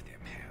give them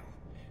hell.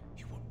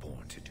 You were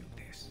born to do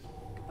this.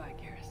 Goodbye,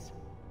 Garrus.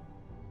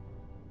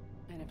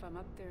 And if I'm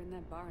up there in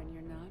that bar and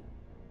you're not,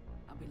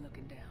 I'll be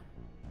looking down.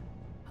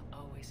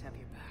 I'll always have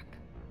your back.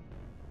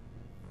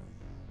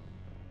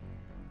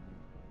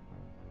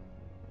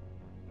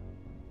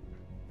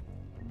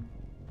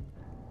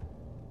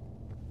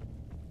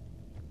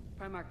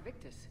 Primarch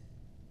Victus,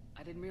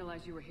 I didn't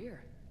realize you were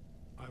here.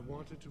 I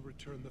wanted to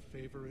return the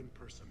favor in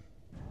person.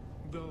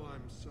 Though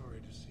I'm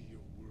sorry to see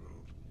your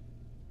world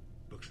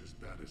looks as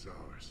bad as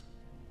ours.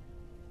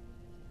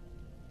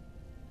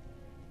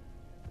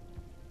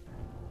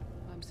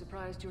 I'm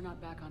surprised you're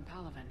not back on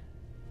Palaven.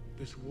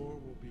 This war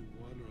will be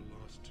won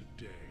or lost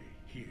today,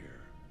 here,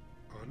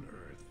 on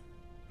Earth,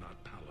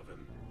 not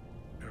Palaven.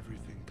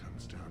 Everything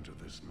comes down to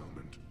this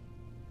moment,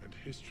 and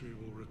history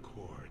will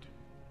record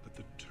that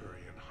the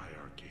Turian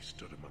hierarchy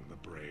stood among the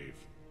brave.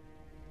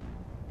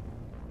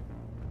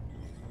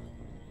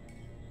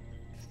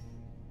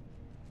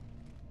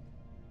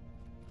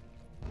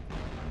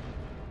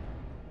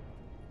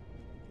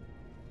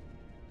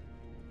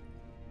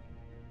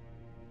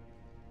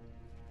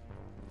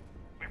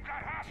 We've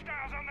got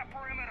hostiles on the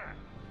perimeter!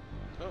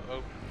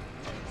 Uh-oh.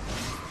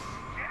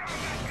 Get on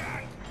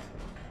that gun!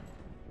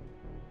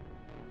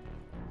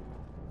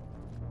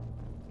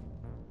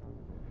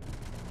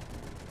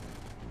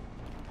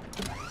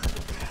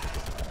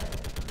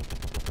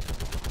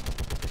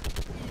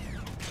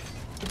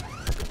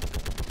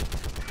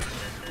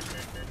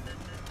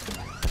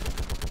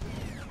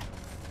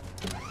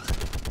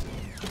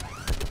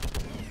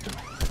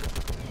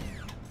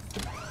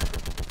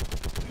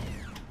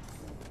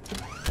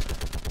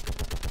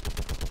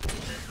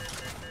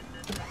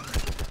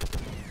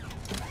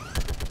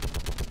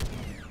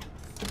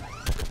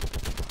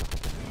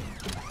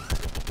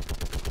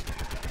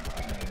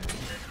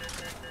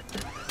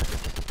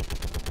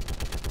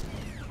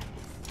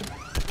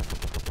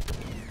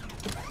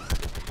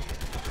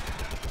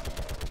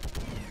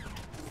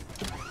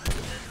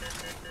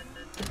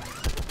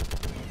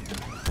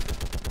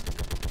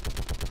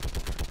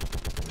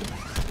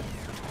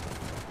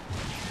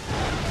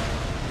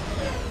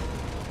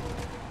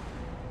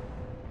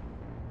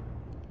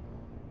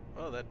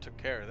 Well, that took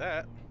care of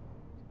that.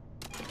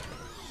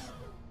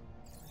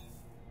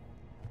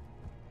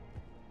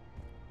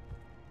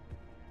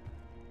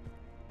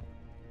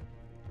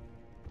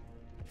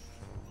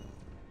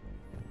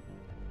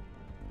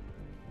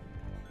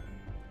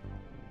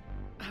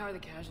 How are the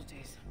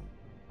casualties?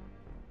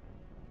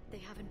 They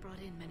haven't brought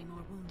in many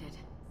more wounded.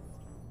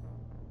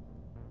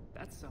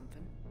 That's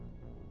something.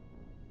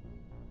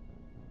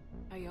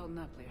 How you holding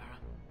up, Liara?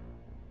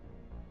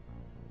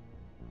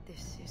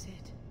 This is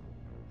it,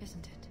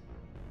 isn't it?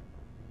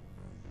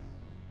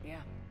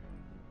 Yeah.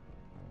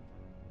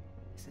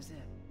 This is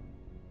it.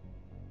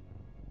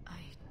 I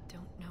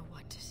don't know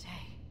what to say.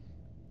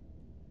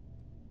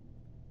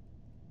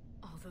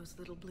 All those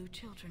little blue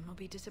children will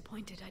be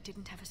disappointed I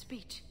didn't have a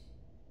speech.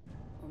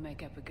 We'll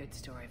make up a good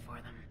story for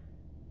them.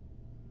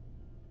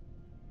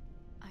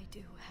 I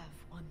do have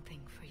one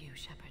thing for you,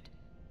 Shepard.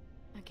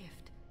 A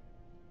gift.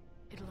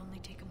 It'll only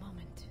take a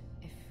moment,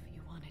 if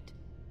you want it.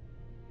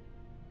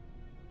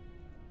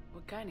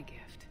 What kind of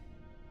gift?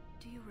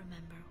 Do you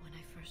remember when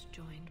I first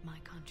joined my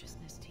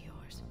consciousness to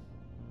yours?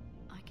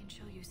 I can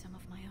show you some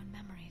of my own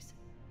memories.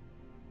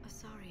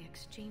 Asari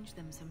exchanged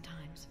them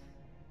sometimes,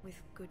 with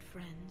good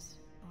friends,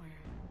 or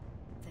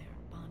their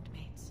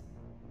bondmates.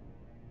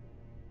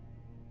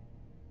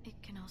 It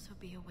can also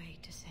be a way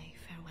to say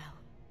farewell.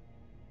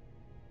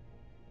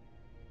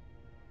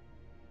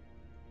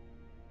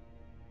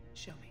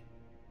 Show me.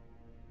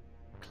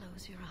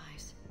 Close your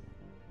eyes.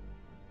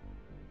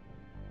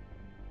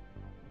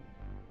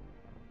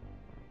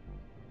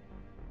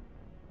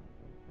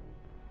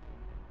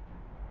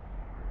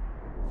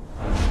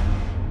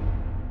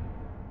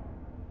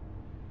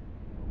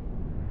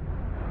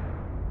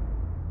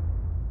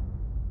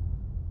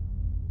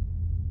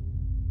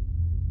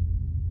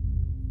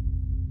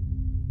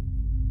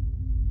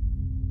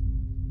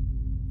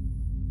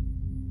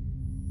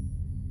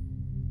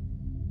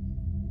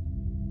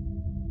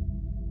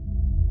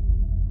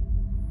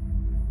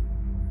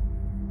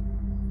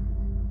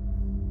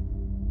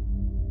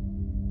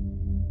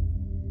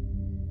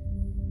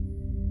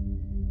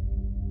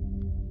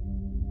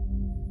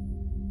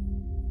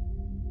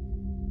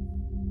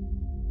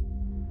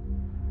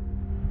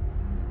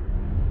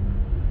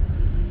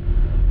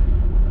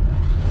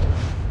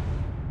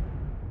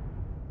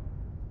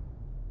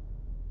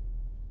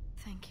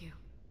 Thank you.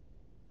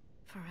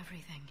 For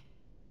everything.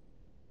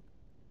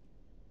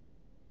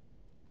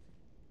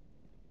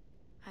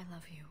 I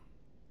love you.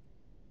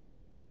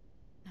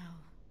 Now,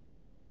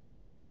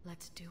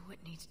 let's do what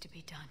needs to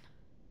be done.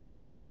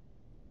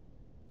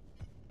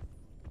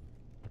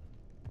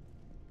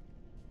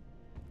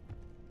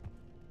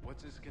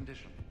 What's his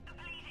condition?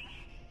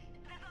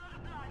 There's a lot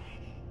of blood.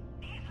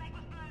 His leg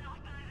was blown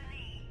off below the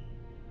knee.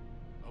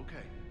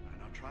 Okay,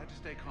 now try to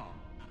stay calm.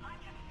 I'm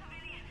just a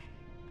civilian.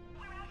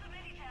 We're out of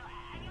Meditel,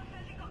 and your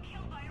surgeon got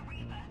killed by a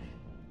Reaper.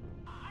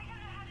 I don't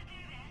know how to do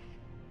this.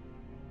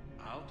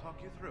 I'll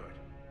talk you through it.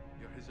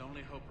 You're his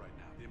only hope right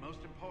now. The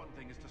most important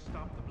thing is to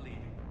stop the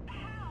bleeding.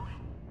 How?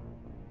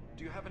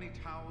 Do you have any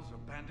towels or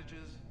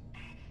bandages?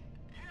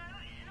 No,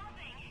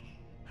 nothing.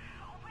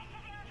 We're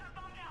sitting under a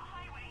bombed-out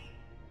highway.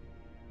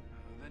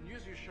 Then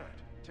use your shirt.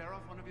 Tear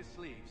off one of your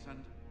sleeves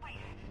and... Wait,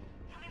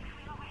 something's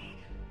coming our way.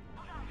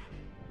 Hold on.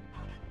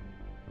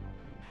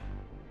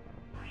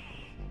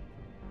 Okay.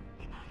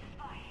 It passes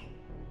by.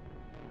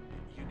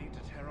 You need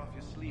to tear off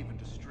your sleeve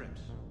into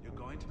strips. You're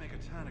going to make a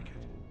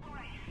tourniquet. All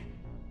right.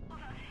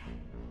 Hold on.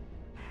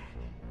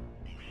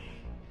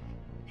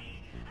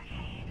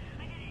 Okay,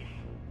 I did it.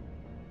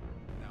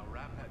 Now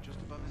wrap that just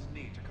above his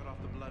knee to cut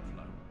off the blood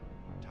flow.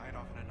 Tie it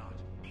off in a knot.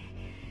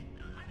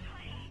 I'm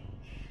trying.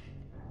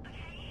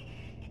 Okay.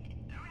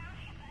 Around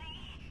his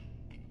knee.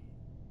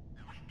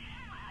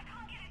 Damn, I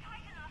can't get it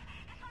tight enough.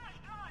 There's so much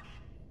blood.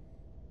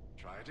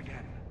 Try it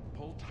again.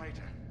 Pull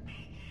tighter.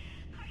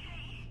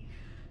 Okay.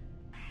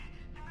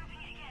 I'm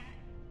wrapping it again.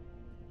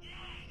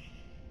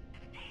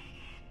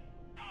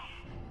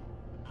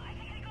 I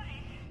think I got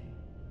it.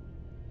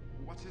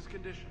 What's his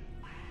condition?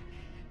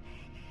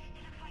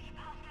 It looks like he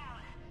passed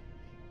out.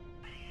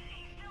 But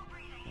he's still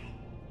breathing.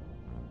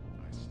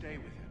 Stay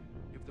with him.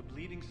 If the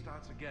bleeding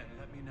starts again,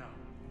 let me know.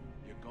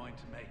 You're going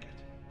to make it.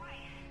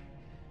 Right.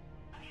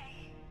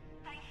 Okay.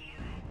 Thank you.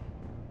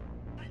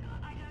 But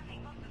I don't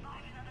think we'll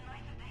survive another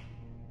night of this.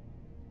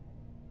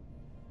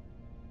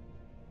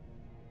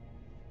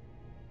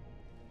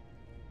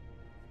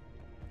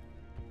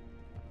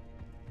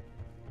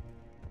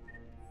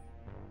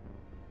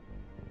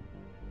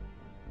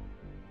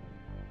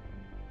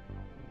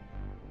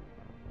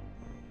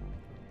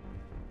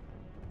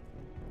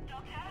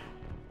 Doctor?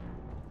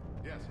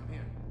 Yes, I'm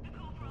here. The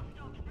corporal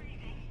stopped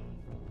breathing.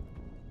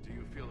 Do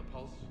you feel the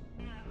pulse?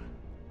 No.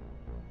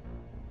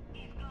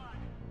 He's gone.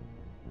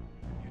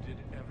 You did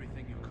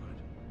everything you could.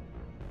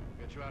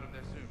 Get you out of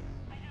there soon.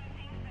 I don't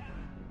think so.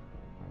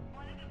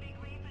 One of the big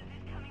Reapers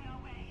is coming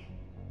our way.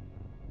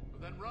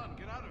 Well, then run.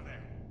 Get out of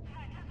there.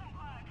 That doesn't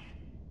work.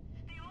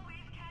 They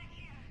always catch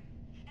you,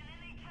 and then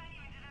they turn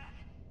you into that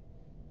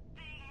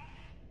thing.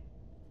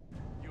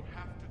 You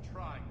have to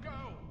try.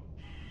 Go!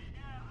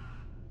 No.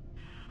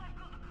 I've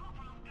got the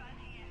corporal's gun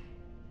here.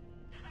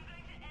 I'm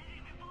going to end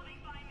it before they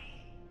find me.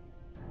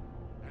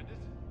 And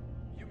it?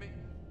 You mean...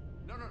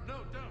 No,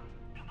 don't!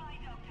 Goodbye,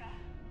 Doctor.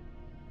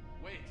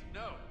 Wait,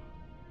 no!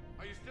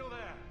 Are you still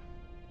there?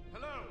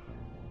 Hello?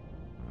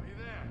 Are you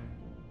there?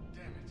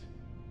 Damn it.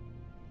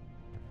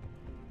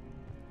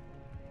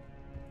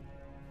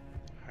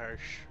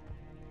 Harsh.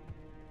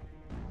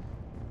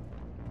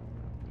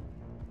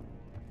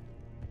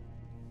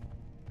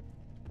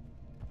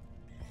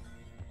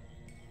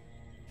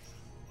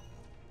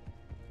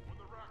 When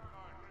the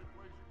Rachni lay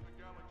waste in the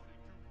galaxy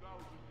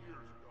 2,000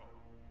 years ago,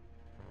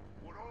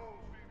 when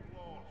all seemed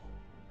lost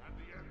and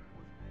the end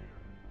was near,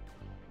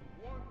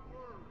 one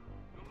word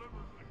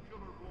delivered the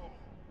killer blow.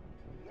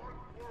 One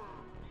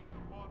word beat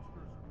the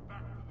monsters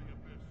back to the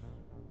abyss.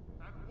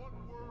 And one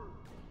word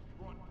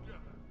brought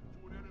death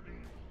to an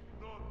enemy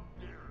none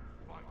dared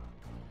fight.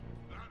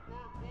 That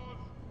word was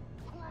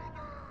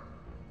Krogan!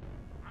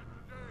 And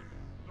today,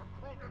 the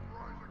Krogan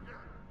rise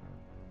again.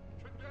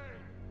 Today,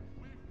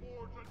 we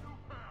forge a new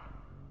path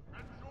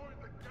and join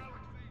the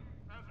galaxy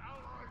as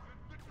allies in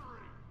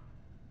victory.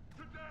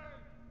 Today,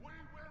 we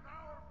win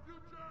our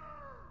future!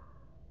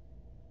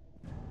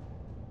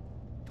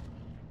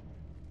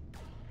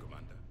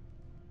 Commander,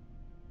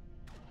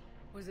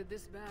 Was it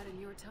this bad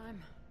in your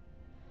time?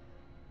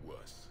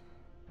 worse.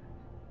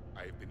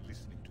 I have been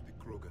listening to the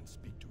Krogan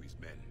speak to his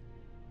men.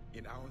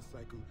 In our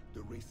cycle,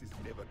 the races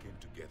never came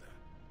together.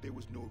 There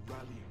was no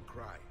rallying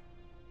cry.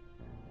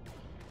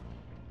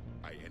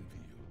 I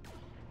envy you.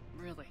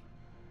 Really?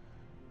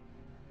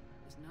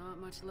 There's not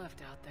much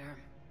left out there.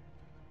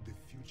 The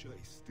future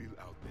is still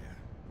out there.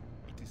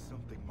 It is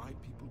something my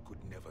people could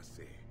never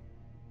say.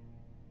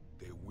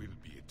 There will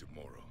be a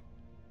tomorrow.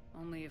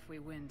 Only if we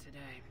win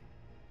today.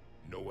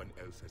 No one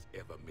else has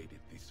ever made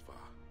it this far.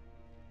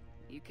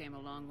 You came a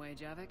long way,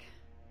 Javik.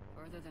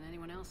 Further than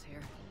anyone else here.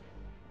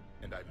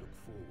 And I look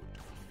forward to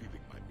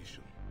fulfilling my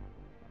mission.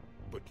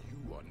 But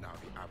you are now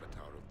the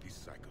avatar of this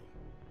cycle.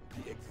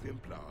 The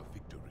exemplar of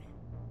victory.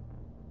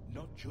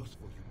 Not just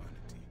for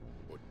humanity,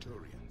 or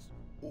Turians,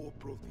 or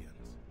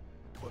Protheans,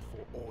 but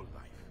for all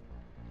life.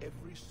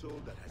 Every soul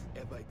that has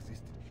ever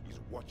existed is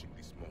watching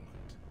this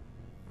moment.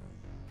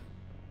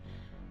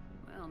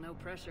 Well, no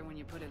pressure when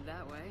you put it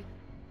that way.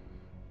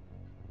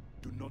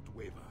 Do not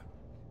waver.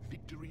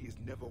 Victory is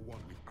never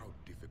won without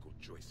difficult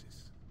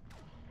choices.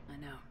 I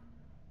know.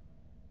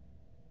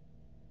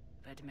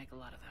 I've had to make a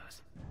lot of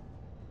those.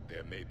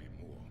 There may be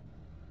more,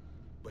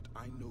 but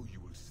I know you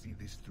will see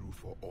this through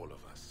for all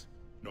of us,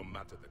 no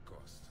matter the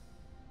cost.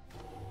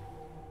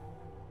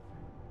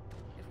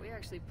 If we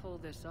actually pull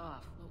this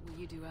off, what will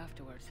you do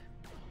afterwards?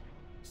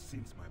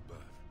 Since my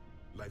birth,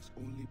 life's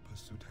only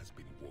pursuit has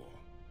been war.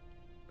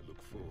 I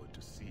look forward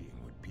to seeing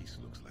what peace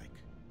looks like.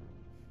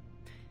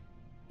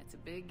 It's a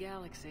big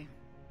galaxy.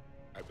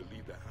 I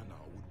believe that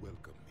Hanar would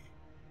welcome me.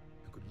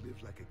 I could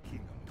live like a king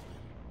among them.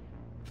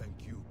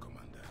 Thank you,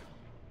 Commander,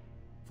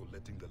 for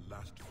letting the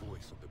last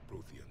voice of the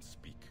Protheans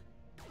speak.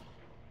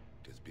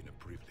 It has been a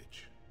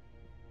privilege.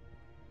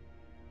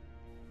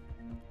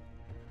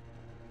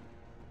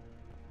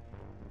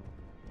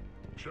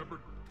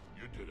 Shepard,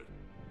 you did it.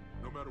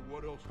 No matter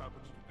what else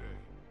happens today,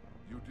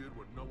 you did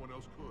what no one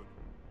else could.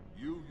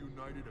 You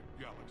united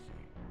a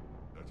galaxy.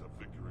 That's a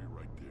victory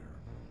right there.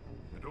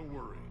 And don't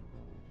worry,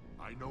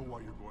 I know why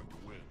you're going to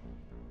win.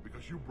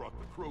 Because you brought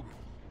the Krogan.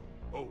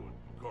 Oh, and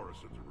Kara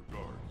sends her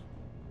regards.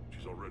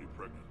 She's already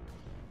pregnant.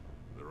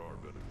 There are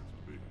benefits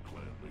to being a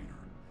clan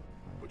leader.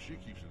 But she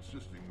keeps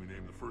insisting we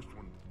name the first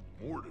one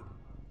Mordin.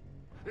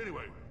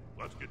 Anyway,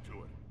 let's get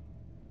to it.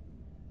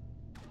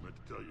 I meant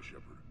to tell you,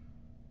 Shepard.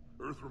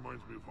 Earth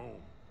reminds me of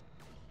home.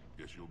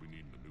 Guess you'll be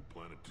needing a new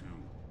planet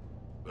too.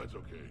 That's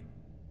okay.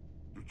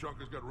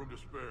 Tuchanka's got room to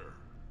spare.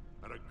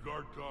 And a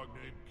guard dog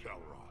named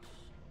Kalros.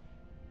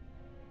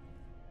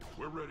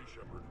 We're ready,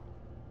 Shepard.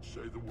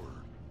 Say the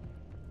word.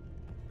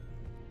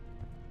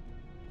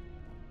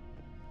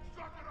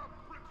 Suck it up,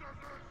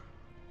 princesses!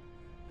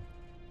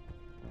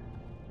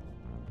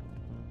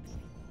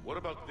 What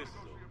about this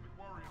zone?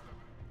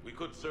 We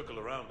could circle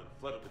around and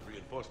flood it with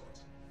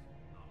reinforcements.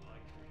 Not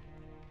likely.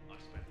 I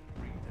spent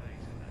 3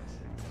 days in that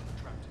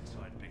sector, trapped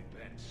inside Big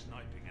Ben,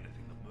 sniping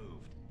anything that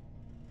moved.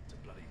 It's a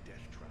bloody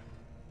death trap.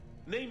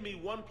 Name me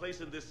one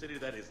place in this city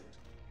that isn't.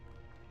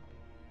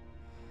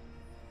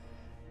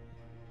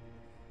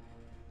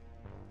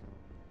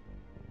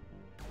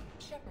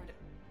 Shepard,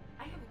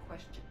 I have a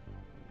question.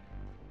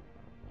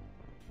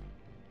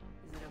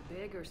 Is it a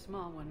big or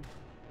small one?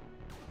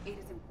 It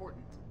is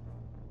important.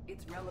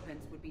 Its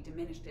relevance would be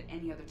diminished at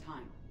any other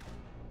time.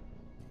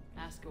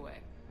 Ask away.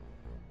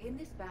 In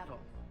this battle,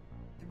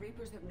 the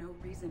Reapers have no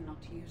reason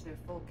not to use their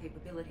full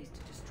capabilities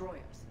to destroy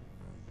us.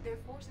 Their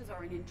forces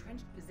are in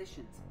entrenched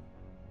positions.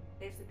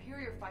 They have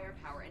superior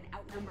firepower and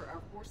outnumber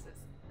our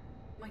forces.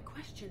 My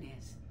question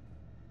is,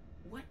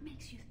 what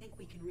makes you think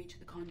we can reach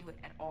the conduit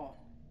at all?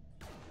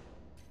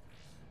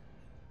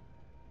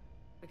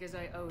 Because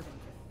I owe them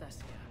for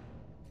Thessia.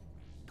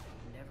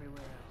 And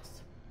everywhere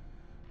else.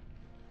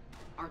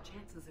 Our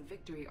chances of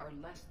victory are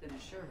less than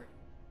assured.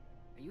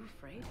 Are you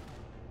afraid?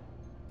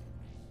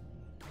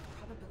 Our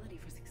probability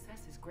for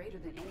success is greater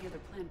than any other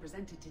plan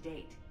presented to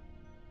date.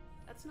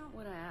 That's not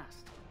what I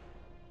asked.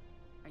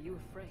 Are you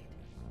afraid?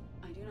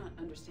 I do not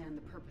understand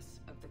the purpose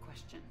of the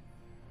question.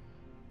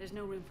 There's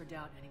no room for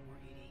doubt anymore,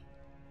 Edie.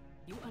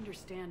 You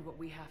understand what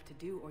we have to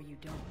do, or you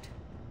don't.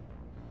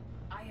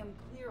 I am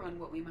clear on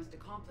what we must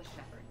accomplish,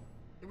 Shepard.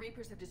 The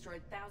Reapers have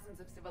destroyed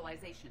thousands of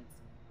civilizations.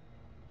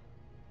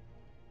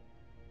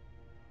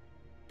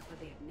 But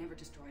they have never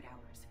destroyed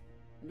ours.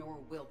 Nor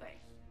will they.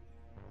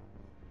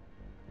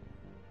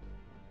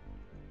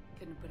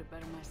 Couldn't put it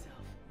better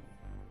myself.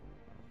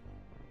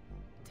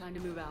 Time to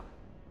move out.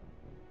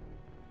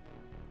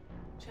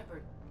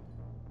 Shepard,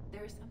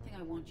 there is something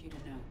I want you to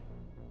know.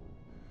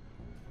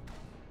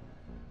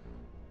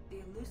 The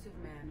Illusive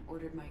Man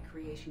ordered my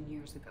creation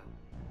years ago.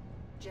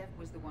 Jeff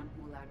was the one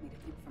who allowed me to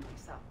think for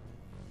myself.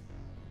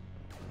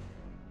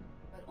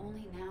 But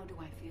only now do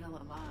I feel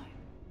alive.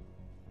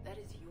 That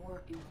is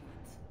your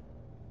influence.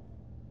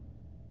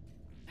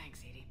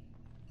 Thanks, Edie.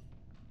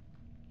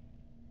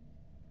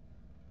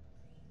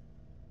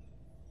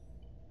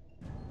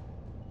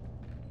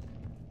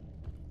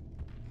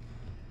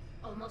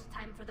 Almost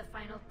time for the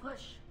final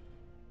push.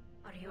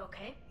 Are you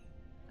okay?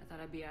 I thought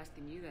I'd be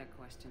asking you that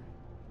question.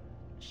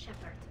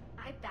 Shepard,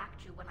 I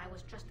backed you when I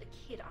was just a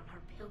kid on her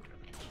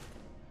pilgrimage.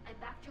 I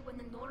backed you when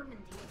the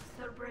Normandy was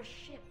Cerberus'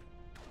 ship.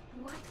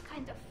 What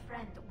kind of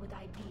friend would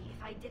I be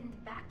if I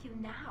didn't back you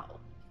now?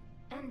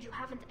 And you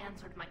haven't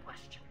answered my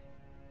question.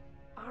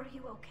 Are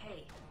you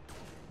okay?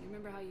 You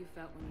remember how you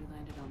felt when you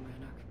landed on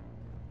Rannoch?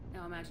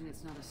 Now imagine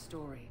it's not a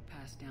story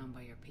passed down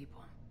by your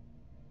people.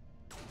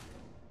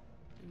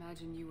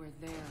 Imagine you were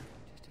there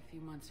just a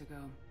few months ago.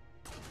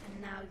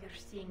 And now you're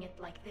seeing it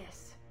like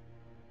this.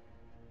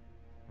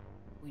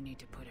 We need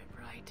to put it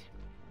right.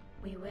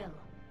 We will.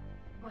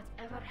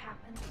 Whatever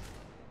happens,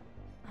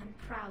 I'm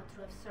proud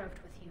to have served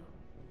with you,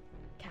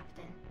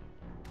 Captain.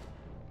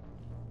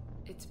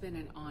 It's been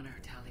an honor,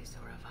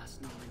 Tali'Zorah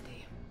Vast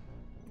Normandy.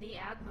 The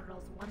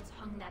Admirals once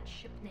hung that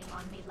ship name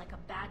on me like a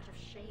badge of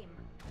shame.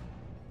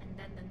 And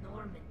then the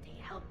Normandy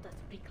helped us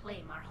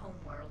reclaim our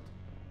homeworld.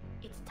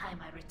 It's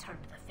time I returned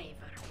the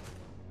favor.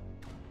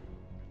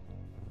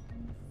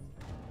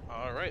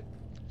 Alright,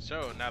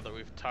 so now that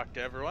we've talked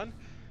to everyone,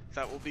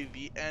 that will be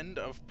the end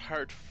of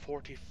part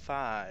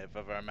 45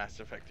 of our Mass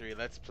Effect 3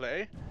 Let's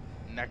Play.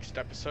 Next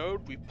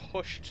episode, we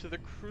push to the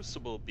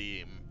Crucible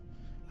Beam.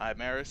 I'm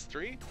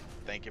Eris3.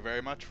 Thank you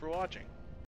very much for watching.